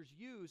preachers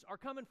use are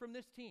coming from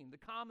this team. The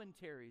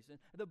commentaries and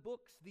the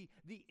books,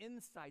 the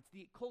insights,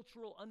 the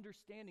cultural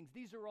understandings.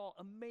 These are all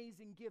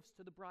amazing gifts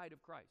to the bride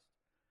of Christ.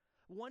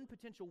 One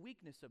potential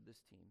weakness of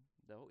this team,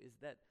 though, is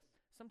that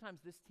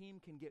sometimes this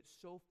team can get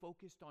so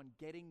focused on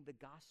getting the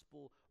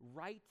gospel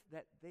right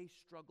that they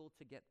struggle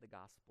to get the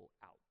gospel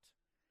out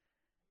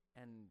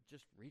and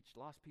just reach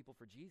lost people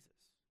for Jesus.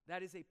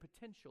 That is a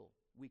potential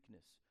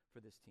weakness for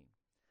this team.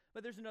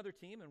 But there's another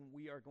team, and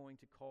we are going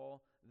to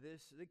call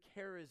this the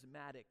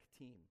charismatic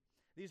team.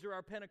 These are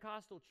our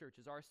Pentecostal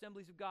churches, our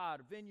Assemblies of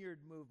God, Vineyard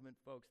movement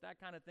folks, that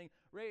kind of thing.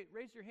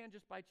 Raise your hand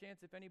just by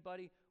chance if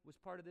anybody was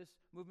part of this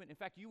movement. In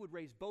fact, you would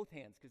raise both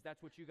hands because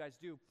that's what you guys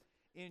do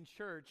in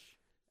church.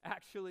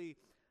 Actually,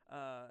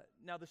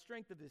 now the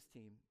strength of this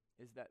team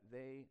is that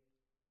they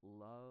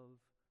love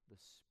the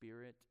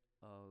Spirit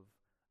of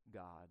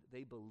God.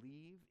 They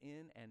believe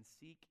in and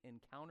seek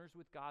encounters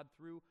with God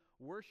through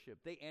worship.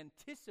 They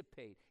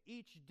anticipate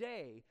each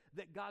day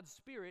that God's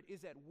Spirit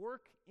is at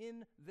work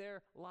in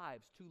their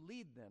lives to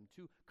lead them,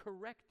 to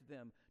correct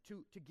them,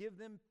 to give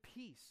them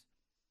peace.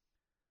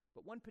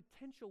 But one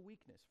potential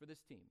weakness for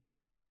this team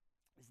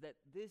is that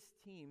this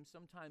team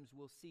sometimes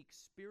will seek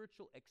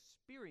spiritual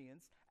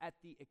experience at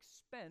the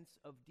expense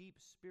of deep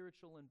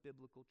spiritual and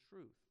biblical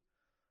truth.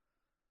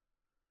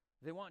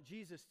 They want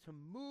Jesus to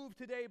move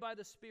today by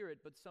the Spirit,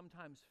 but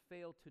sometimes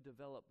fail to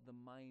develop the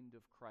mind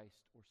of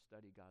Christ or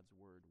study God's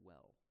Word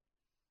well.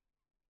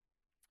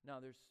 Now,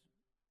 there's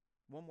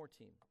one more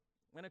team.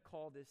 I'm going to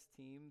call this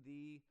team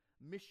the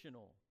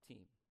missional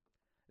team.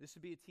 This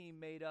would be a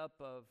team made up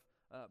of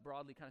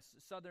broadly kind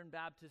of Southern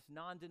Baptist,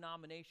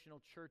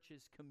 non-denominational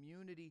churches,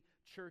 community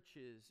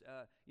churches.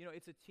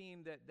 It's a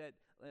team that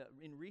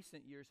in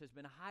recent years has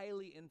been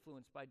highly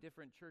influenced by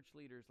different church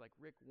leaders like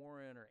Rick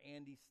Warren or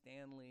Andy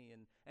Stanley.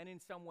 And in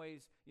some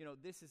ways,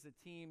 this is a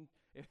team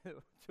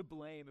to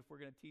blame if we're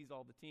going to tease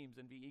all the teams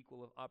and be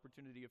equal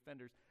opportunity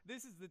offenders.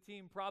 This is the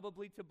team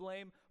probably to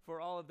blame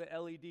for all of the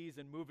LEDs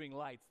and moving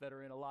lights that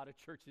are in a lot of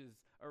churches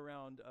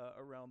around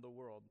the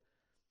world.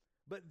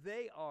 But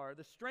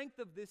the strength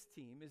of this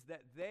team is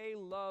that they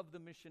love the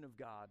mission of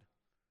God.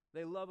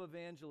 They love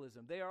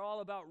evangelism. They are all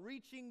about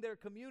reaching their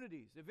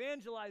communities,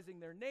 evangelizing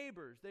their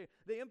neighbors.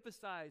 They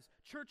emphasize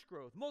church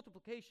growth,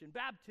 multiplication,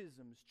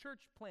 baptisms,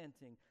 church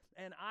planting,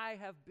 and I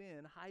have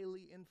been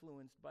highly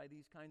influenced by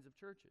these kinds of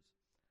churches.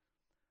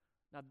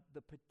 Now,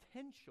 the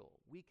potential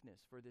weakness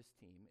for this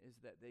team is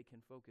that they can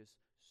focus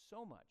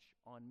so much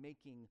on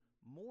making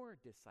more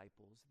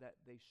disciples that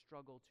they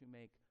struggle to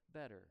make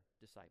better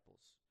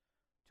disciples,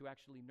 to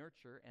actually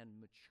nurture and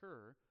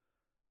mature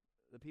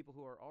the people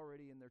who are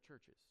already in their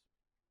churches.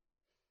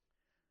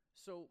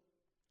 So,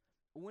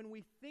 when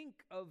we think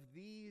of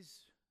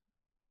these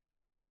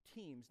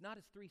teams, not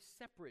as three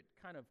separate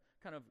kind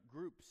of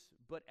groups,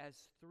 but as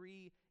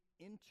three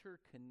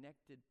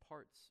interconnected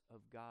parts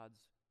of God's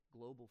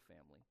global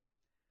family,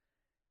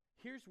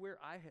 here's where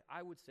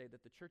I would say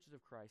that the churches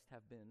of Christ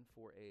have been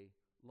for a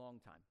long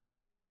time.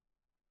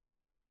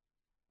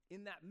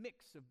 In that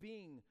mix of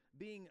being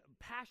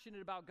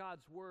passionate about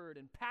God's word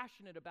and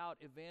passionate about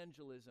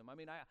evangelism. I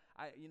mean,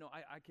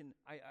 I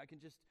can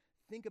just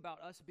think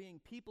about us being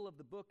people of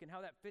the book and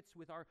how that fits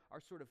with our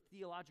sort of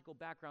theological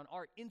background,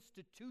 our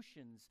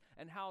institutions,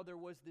 and how there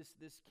was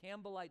this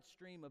Campbellite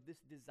stream of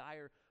this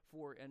desire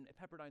for, and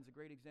Pepperdine's a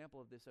great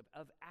example of this,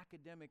 of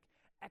academic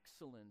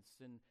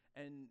excellence,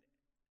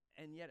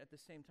 and yet at the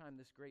same time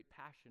this great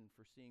passion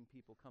for seeing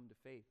people come to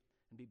faith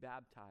and be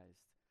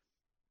baptized.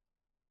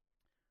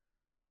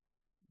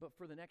 But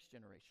for the next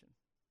generation,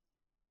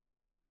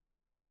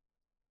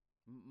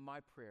 my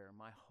prayer,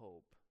 my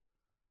hope,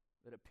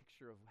 that a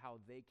picture of how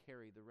they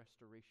carry the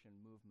restoration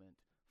movement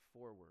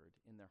forward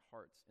in their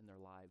hearts, in their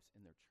lives,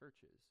 in their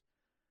churches,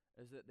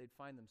 is that they'd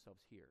find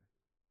themselves here.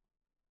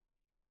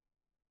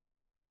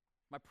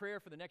 My prayer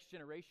for the next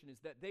generation is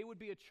that they would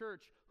be a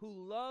church who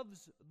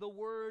loves the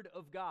Word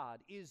of God,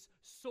 is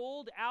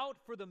sold out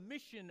for the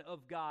mission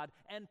of God,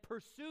 and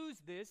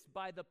pursues this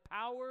by the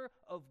power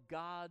of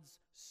God's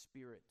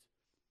Spirit.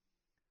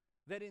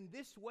 That in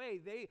this way,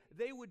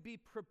 they would be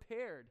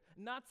prepared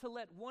not to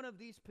let one of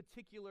these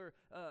particular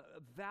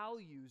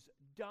values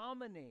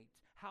dominate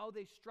how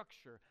they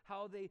structure,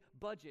 how they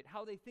budget,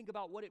 how they think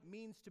about what it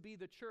means to be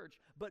the church.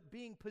 But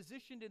being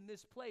positioned in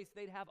this place,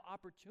 they'd have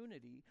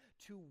opportunity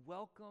to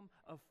welcome,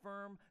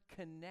 affirm,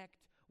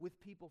 connect with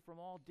people from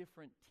all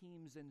different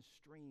teams and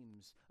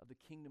streams of the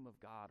kingdom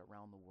of God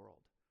around the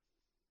world.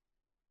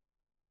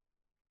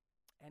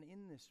 And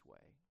in this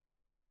way,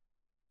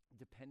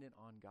 dependent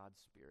on God's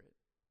Spirit.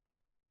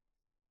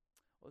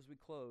 Well, as we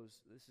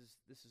close, this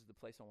is the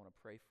place I want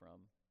to pray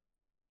from.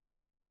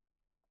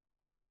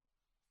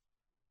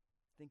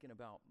 Thinking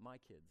about my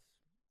kids,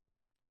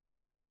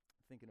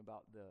 thinking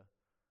about the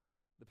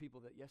people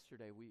that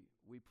yesterday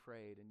we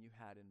prayed and you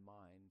had in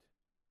mind,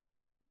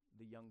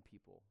 the young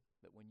people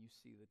that when you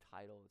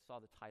saw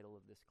the title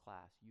of this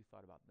class, you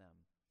thought about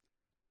them.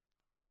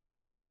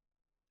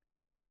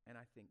 And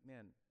I think,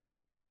 man,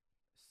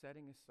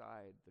 setting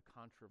aside the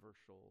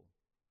controversial,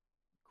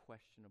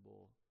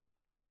 questionable,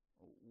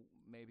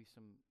 maybe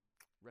some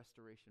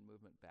restoration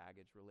movement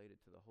baggage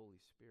related to the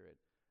Holy Spirit,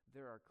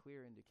 there are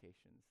clear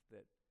indications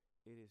that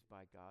it is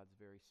by God's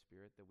very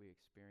Spirit that we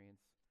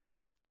experience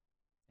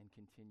and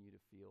continue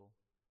to feel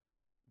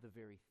the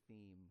very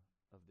theme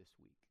of this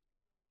week.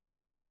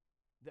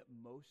 That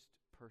most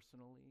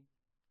personally,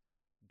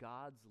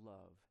 God's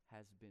love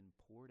has been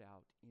poured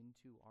out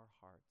into our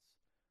hearts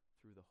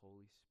through the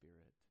Holy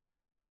Spirit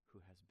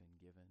who has been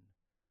given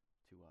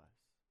to us.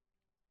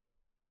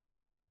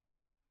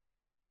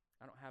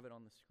 I don't have it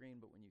on the screen,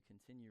 but when you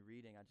continue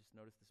reading, I just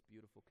noticed this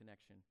beautiful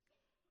connection.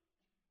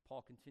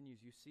 Paul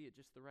continues, you see, at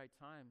just the right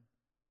time,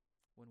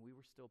 when we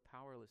were still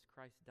powerless,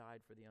 Christ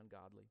died for the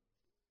ungodly.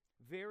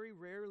 Very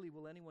rarely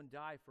will anyone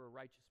die for a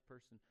righteous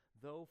person,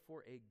 though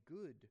for a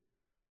good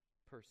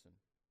person,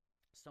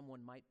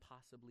 someone might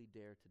possibly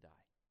dare to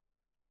die.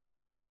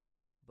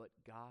 But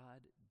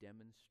God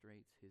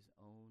demonstrates his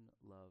own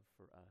love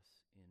for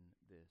us in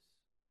this.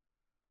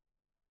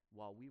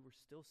 While we were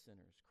still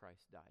sinners,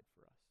 Christ died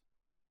for us.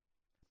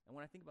 And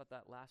when I think about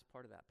that last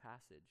part of that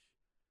passage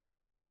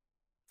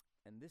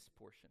and this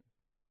portion,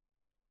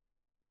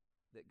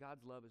 that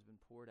God's love has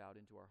been poured out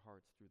into our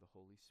hearts through the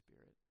Holy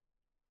Spirit.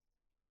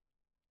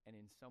 And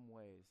in some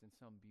ways, in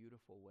some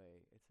beautiful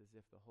way, it's as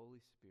if the Holy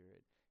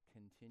Spirit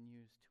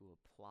continues to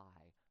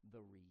apply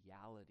the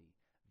reality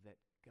that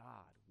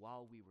God,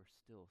 while we were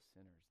still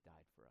sinners,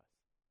 died for us.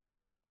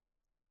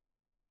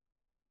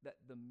 That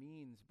the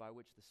means by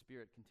which the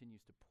Spirit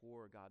continues to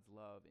pour God's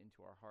love into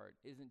our heart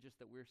isn't just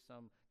that we're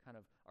some kind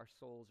of, our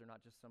souls are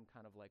not just some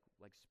kind of like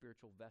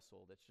spiritual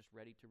vessel that's just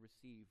ready to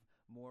receive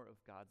more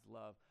of God's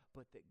love,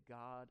 but that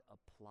God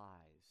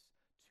applies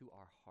to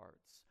our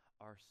hearts,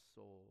 our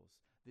souls,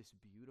 this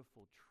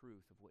beautiful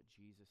truth of what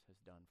Jesus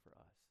has done for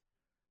us.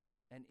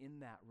 And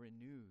in that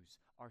renews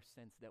our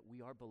sense that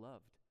we are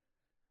beloved,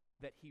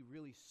 that he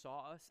really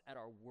saw us at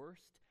our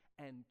worst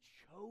and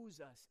chose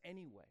us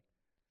anyway.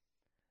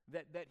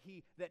 that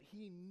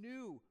he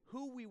knew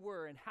who we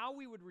were and how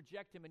we would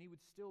reject him, and he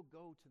would still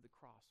go to the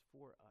cross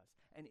for us.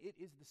 And it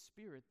is the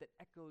Spirit that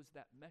echoes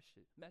that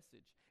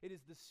message. It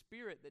is the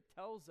Spirit that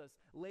tells us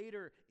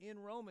later in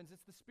Romans,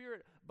 it's the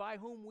Spirit by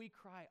whom we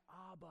cry,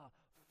 Abba,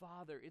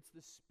 Father. It's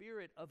the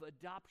Spirit of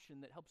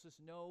adoption that helps us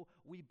know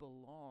we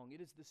belong.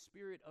 It is the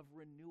Spirit of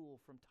renewal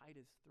from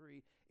Titus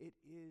 3. It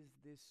is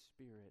this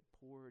Spirit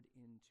poured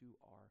into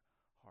our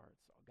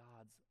hearts.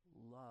 God's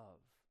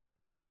love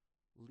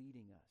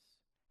leading us,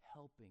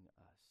 helping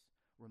us,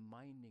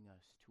 reminding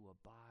us to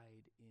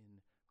abide in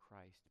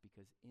Christ,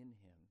 because in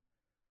him,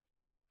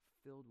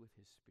 filled with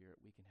his Spirit,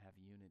 we can have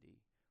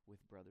unity with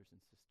brothers and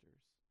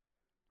sisters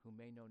who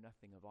may know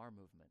nothing of our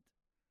movement,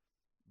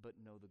 but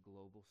know the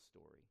global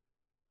story.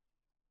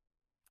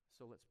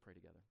 So let's pray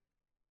together.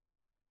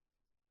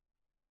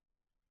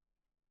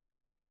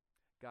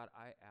 God,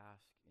 I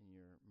ask in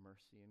your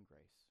mercy and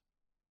grace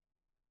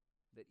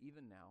that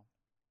even now,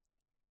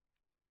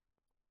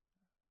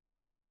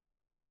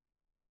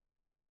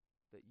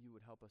 that you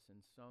would help us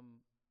in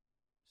some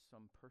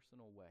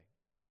personal way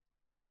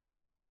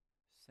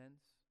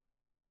sense,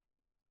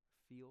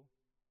 feel,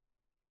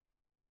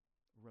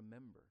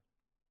 remember,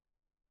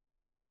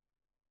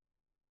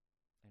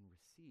 and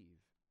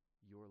receive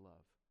your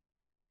love.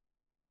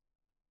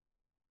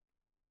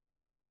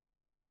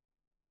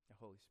 The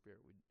Holy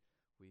Spirit,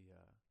 we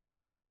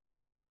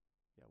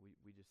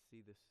just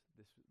see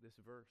this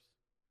verse,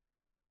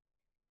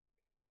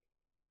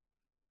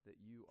 that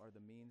you are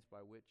the means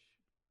by which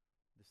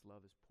this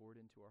love is poured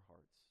into our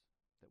hearts,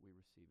 that we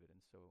receive it.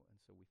 And so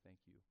we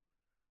thank you.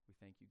 We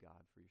thank you,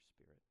 God, for your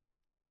Spirit.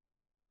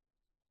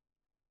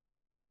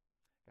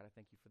 God, I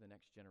thank you for the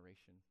next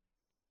generation.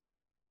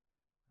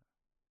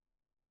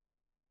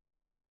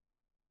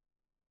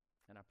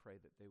 And I pray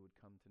that they would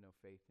come to know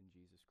faith in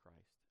Jesus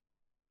Christ.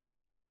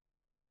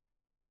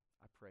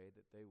 I pray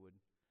that they would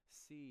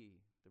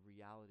see the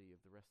reality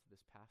of the rest of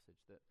this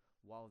passage, that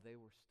while they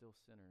were still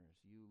sinners,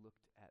 you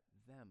looked at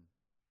them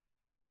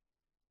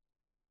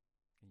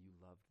and you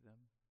loved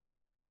them.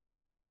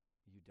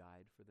 You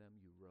died for them.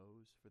 You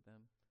rose for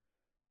them.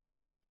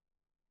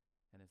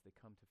 And as they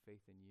come to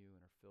faith in you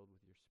and are filled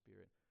with your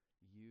Spirit,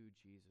 you,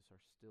 Jesus,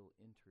 are still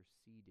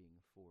interceding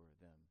for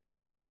them.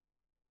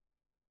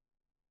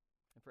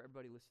 And for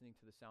everybody listening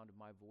to the sound of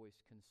my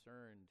voice,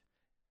 concerned,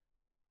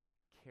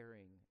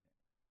 caring,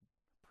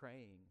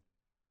 praying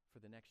for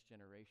the next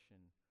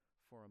generation,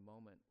 for a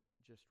moment,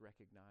 just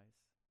recognize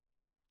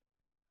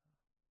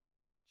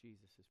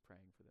Jesus is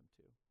praying for them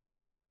too.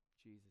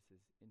 Jesus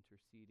is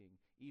interceding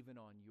even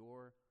on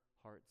your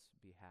heart's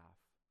behalf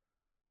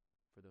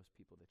for those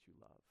people that you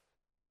love.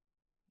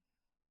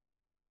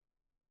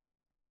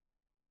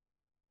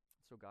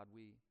 So God,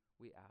 we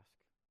ask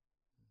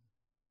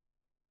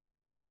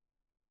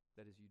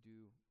that as you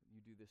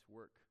do this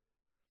work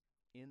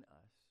in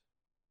us,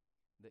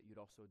 that you'd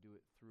also do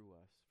it through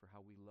us for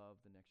how we love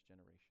the next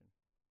generation,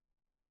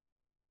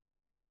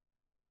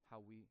 how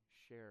we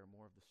share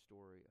more of the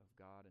story of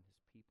God and his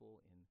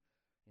people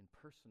in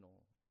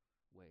personal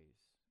ways,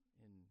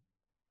 in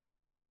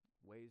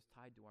ways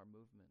tied to our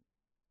movement,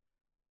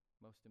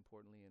 most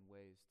importantly in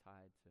ways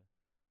tied to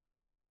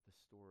the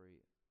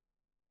story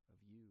of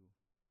you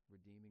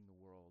redeeming the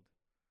world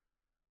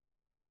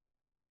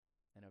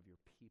and of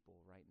your people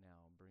right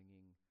now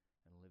bringing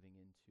and living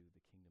into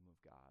the kingdom of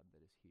God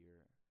that is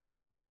here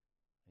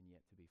and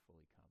yet to be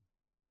fully come.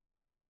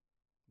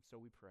 And so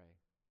we pray,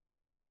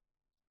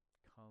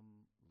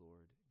 come,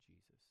 Lord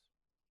Jesus.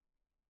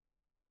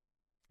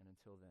 And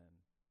until then,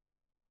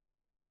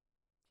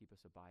 keep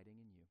us abiding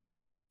in you,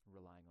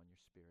 relying on your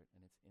Spirit.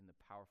 And it's in the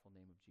powerful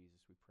name of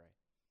Jesus we pray.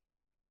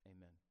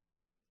 Amen.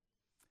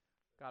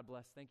 God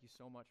bless. Thank you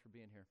so much for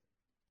being here.